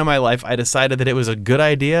one point in my life, I decided that it was a good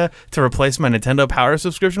idea to replace my Nintendo Power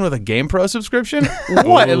subscription with a GamePro subscription.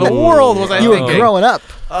 What in the world was I thinking? You were growing up.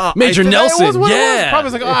 Major Nelson. It was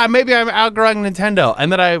probably like, maybe I'm outgrowing Nintendo,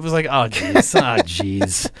 and then I was like, oh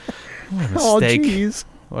jeez, what a mistake. Jeez.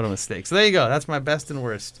 What a mistake. So there you go. That's my best and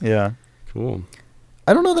worst. Yeah. Cool.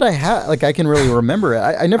 I don't know that I can really remember it.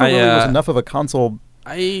 I never really was enough of a console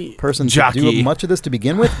person to do much of this to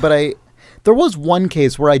begin with, but there was one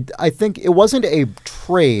case where I think it wasn't a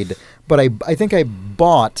trade, but I think I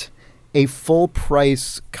bought a full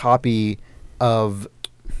price copy of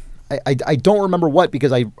I don't remember what,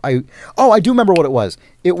 because I do remember what it was.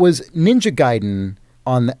 It was Ninja Gaiden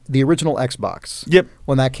on the original Xbox. Yep.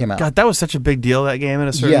 When that came out. God, that was such a big deal, that game, in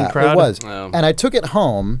a certain crowd. Yeah, it was. And I took it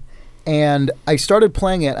home, and I started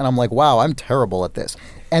playing it, and I'm like, wow, I'm terrible at this.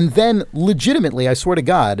 And then, legitimately, I swear to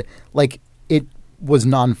God, like, it was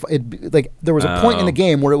there was a point in the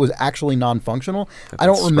game where it was actually non-functional. I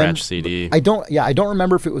don't remember. Scratch CD. I don't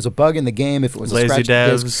remember if it was a bug in the game, if it was lazy a scratch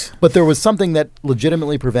devs. disc, but there was something that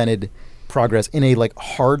legitimately prevented progress in a like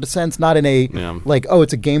hard sense, not in a like, oh,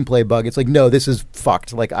 it's a gameplay bug. It's like, no, this is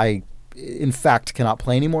fucked. Like, I in fact cannot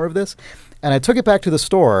play any more of this. And I took it back to the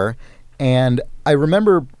store, and I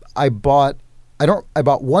remember I bought I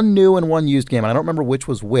bought one new and one used game, and I don't remember which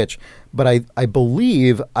was which, but I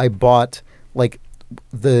believe I bought like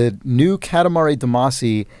the new Katamari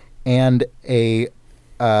Damacy and a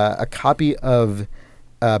copy of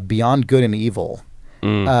Beyond Good and Evil.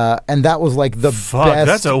 And that was like the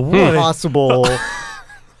best possible.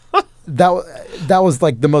 That was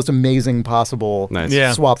like the most amazing possible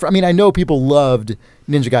swap. I mean, I know people loved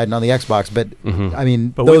Ninja Gaiden on the Xbox, but I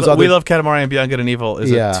mean, we love Katamari and Beyond Good and Evil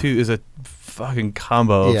is a fucking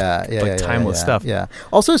combo of timeless stuff. Yeah.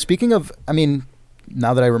 Also, speaking of, I mean,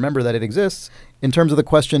 now that I remember that it exists, in terms of the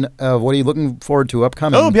question of what are you looking forward to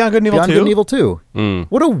upcoming? Oh, Beyond Good and Evil 2. Beyond Good and Evil 2.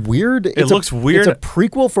 What a weird... It looks weird. It's a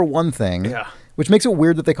prequel for one thing. Yeah. Which makes it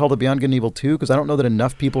weird that they called it Beyond Good and Evil 2, because I don't know that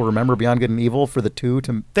enough people remember Beyond Good and Evil for the 2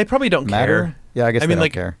 to They probably don't matter. care. Yeah, I guess they don't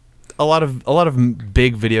care. A lot of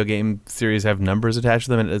big video game series have numbers attached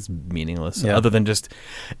to them, and it's meaningless. Yeah. Other than just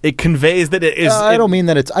it conveys that it is. I don't mean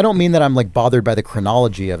that I'm like bothered by the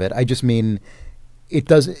chronology of it. I just mean it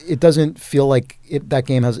doesn't feel like that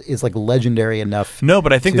game is like legendary enough. No,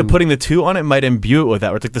 but I think that putting the 2 on it might imbue it with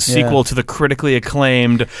that. Where it's like the sequel to the critically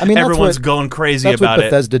acclaimed. I mean, everyone's going crazy about it. That's what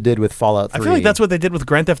Bethesda did with Fallout 3. I feel like that's what they did with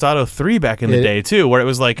Grand Theft Auto 3 back in the day too, where it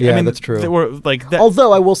was like, I mean, that's true. They were like that.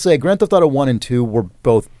 Although I will say, Grand Theft Auto 1 and 2 were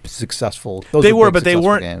both successful. They were, but they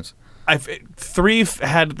weren't. Games. 3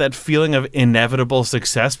 had that feeling of inevitable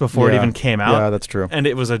success before it even came out. Yeah, that's true. And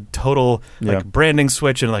it was a total branding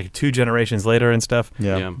switch, and like 2 generations later and stuff.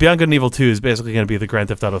 Yeah. Beyond Good and Evil 2 is basically going to be the Grand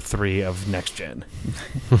Theft Auto 3 of next gen.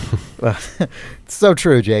 So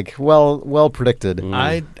true, Jake. Well predicted.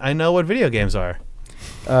 I know what video games are.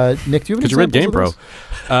 Nick, do you have any Because you read GamePro.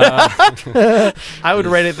 I would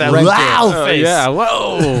rate it that wow. face. Yeah.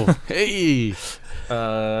 Whoa. Hey.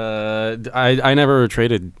 I never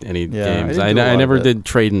traded any games. I never did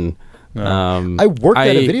trading. No. I worked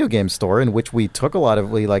at a video game store in which we took a lot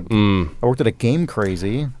of I worked at a Game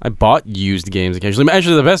Crazy. I bought used games occasionally.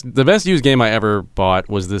 Actually, the best used game I ever bought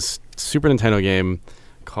was this Super Nintendo game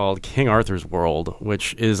called King Arthur's World,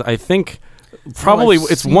 which is, I think, probably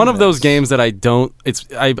it's one of those games that I don't.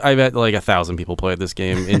 I bet like 1,000 people played this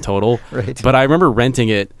game in total. Right. But I remember renting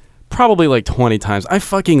it probably like 20 times. I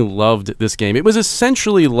fucking loved this game. It was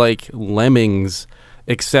essentially like Lemmings,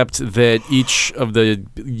 except that each of the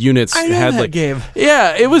units had like game.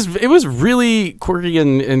 Yeah, it was really quirky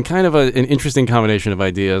and kind of an interesting combination of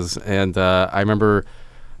ideas. And I remember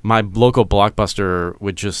my local Blockbuster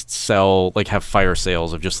would just sell, like, have fire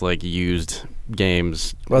sales of just like used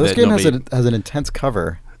games. Well, this game has an intense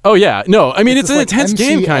cover. Oh yeah, no, I mean it's an like intense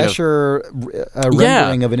game, kind of.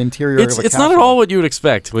 Rendering of an interior. It's of a castle. not at all what you would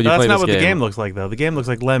expect when you play this game. That's not what the game looks like, though. The game looks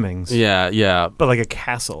like Lemmings. Yeah, but like a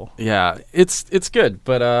castle. Yeah, it's good,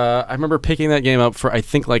 but I remember picking that game up for I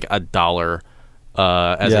think like $1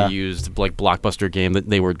 as a used like Blockbuster game that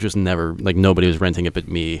they were just never, like, nobody was renting it but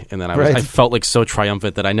me, and then I felt like so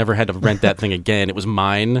triumphant that I never had to rent that thing again. It was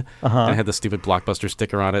mine, and I had the stupid Blockbuster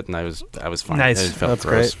sticker on it, and I was fine. Nice. It felt That's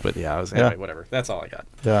gross, great. but anyway, whatever. That's all I got.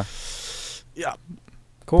 Yeah.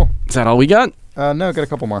 Cool. Is that all we got? No, got a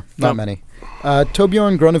couple more. Not many.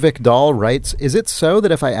 Torbjorn Gronovik Dahl writes, is it so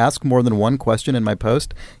that if I ask more than one question in my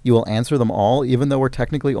post, you will answer them all, even though we're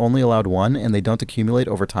technically only allowed one and they don't accumulate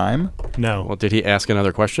over time? No. Well, did he ask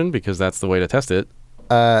another question? Because that's the way to test it.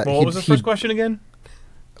 What was the first question again?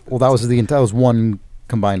 Well, that was one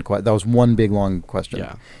combined question. That was one big, long question.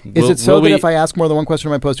 Yeah. Is it so that if I ask more than one question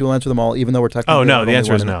in my post, you will answer them all, even though we're technically... Oh, no, the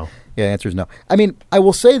answer is no. Yeah, the answer is no. I mean, I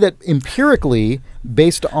will say that empirically,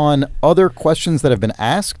 based on other questions that have been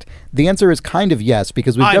asked, the answer is kind of yes,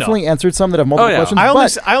 because we've definitely answered some that have multiple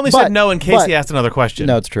questions. I only said no in case he asked another question.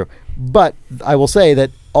 No, it's true. But I will say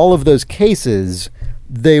that all of those cases,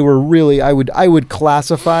 they were really, I would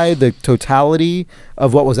classify the totality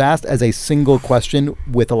of what was asked as a single question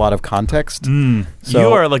with a lot of context. So you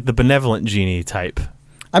are like the benevolent genie type.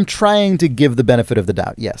 I'm trying to give the benefit of the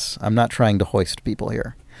doubt, yes. I'm not trying to hoist people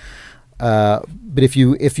here. But if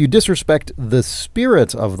you disrespect the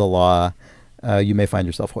spirit of the law, you may find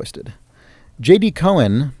yourself hoisted. J.D.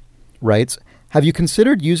 Cohen writes, have you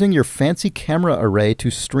considered using your fancy camera array to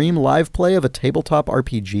stream live play of a tabletop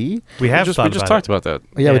RPG? We just talked about that.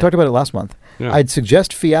 Yeah, we talked about it last month. Yeah. I'd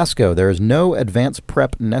suggest Fiasco. There is no advanced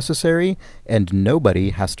prep necessary, and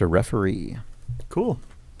nobody has to referee. Cool.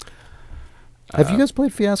 Have you guys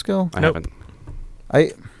played Fiasco? I haven't.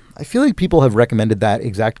 I feel like people have recommended that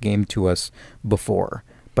exact game to us before,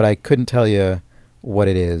 but I couldn't tell you what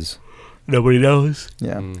it is. Nobody knows.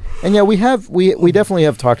 Yeah. And yeah, we definitely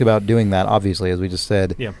have talked about doing that, obviously, as we just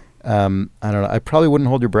said. Yeah. I don't know. I probably wouldn't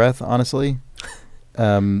hold your breath, honestly.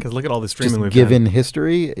 Because look at all the streaming we've given done.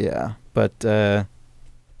 history, yeah. But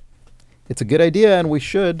It's a good idea, and we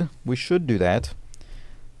should do that,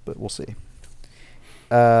 but we'll see.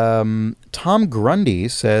 Tom Grundy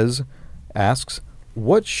asks,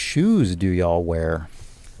 what shoes do y'all wear?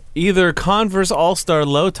 Either Converse All-Star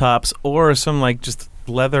low tops or some like just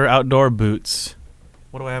leather outdoor boots.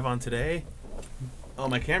 What do I have on today? Oh,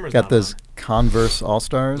 my camera's got not those on. Converse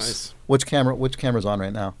All-Stars. Nice. Which camera's on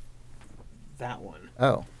right now? That one.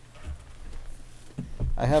 Oh.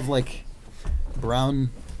 I have like brown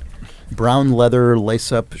leather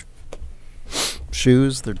lace-up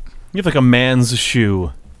shoes. You have like a man's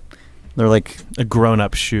shoe. They're like a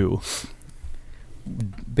grown-up shoe.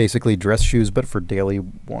 Basically dress shoes, but for daily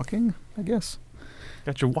walking, I guess.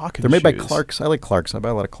 Got your walking They're made by shoes. Clark's. I like Clark's. I buy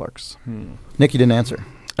a lot of Clark's. Nick, you didn't answer.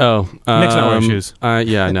 Oh. Nick's not wearing shoes.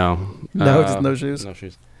 Yeah, no. No, just no shoes? No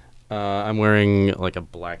shoes. I'm wearing like a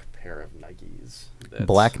black pair of Nikes.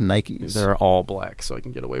 Black Nikes. They're all black, so I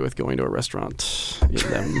can get away with going to a restaurant in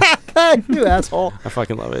them. You asshole. I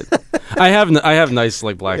fucking love it. I have nice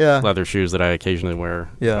like black Yeah. leather shoes that I occasionally wear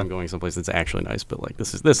Yeah. if I'm going someplace that's actually nice. But like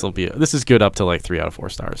this is good up to like 3 out of 4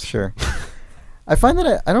 stars. Sure. I find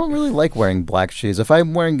that I don't really like wearing black shoes. If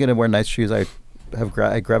I'm gonna wear nice shoes, I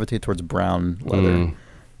gravitate towards brown leather.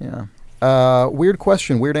 Yeah. Weird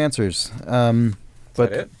question, weird ansers.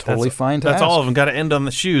 But it? totally fine to That's ask. all of them. Got to end on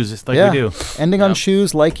the shoes, just like Yeah. we do. Ending on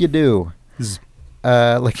shoes like you do.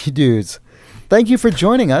 Like you do's. Thank you for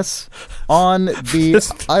joining us on the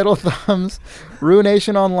Idle Thumbs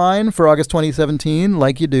Ruination Online for August 2017,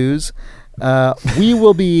 like you do's. We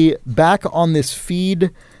will be back on this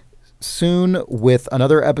feed soon with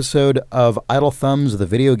another episode of Idle Thumbs, the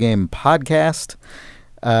video game podcast.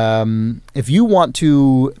 If you want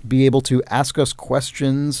to be able to ask us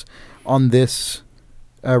questions on this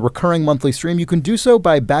recurring monthly stream, you can do so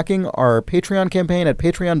by backing our Patreon campaign at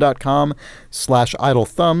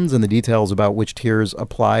patreon.com/idlethumbs, and the details about which tiers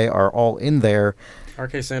apply are all in there.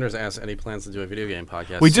 RK Sanders asks any plans to do a video game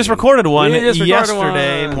podcast. We just soon? recorded one We just recorded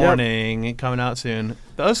yesterday one. morning, coming out soon.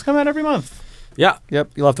 Those come out every month. Yeah.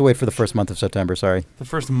 Yep, you'll have to wait for the first month of September, sorry. The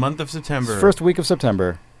first month of September. First week of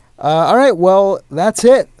September. All right, well, that's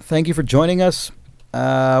it. Thank you for joining us.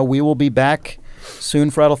 We will be back soon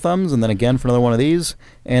for Idle Thumbs, and then again for another one of these,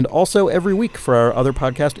 and also every week for our other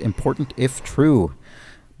podcast, Important If True.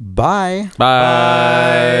 Bye.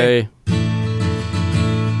 Bye.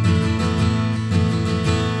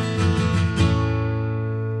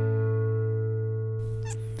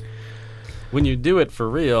 When you do it for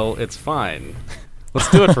real, it's fine. Let's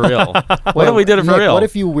do it for real. What if we did it for Nick, real? What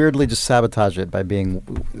if you weirdly just sabotage it by being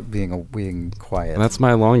quiet? That's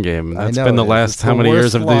my long game. I That's know been the it is. last It's how the many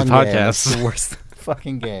years worst of these long game. It's podcasts. the worst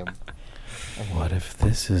fucking game. What if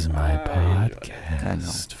this is my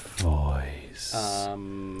podcast voice?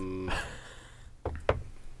 Um.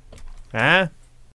 Huh?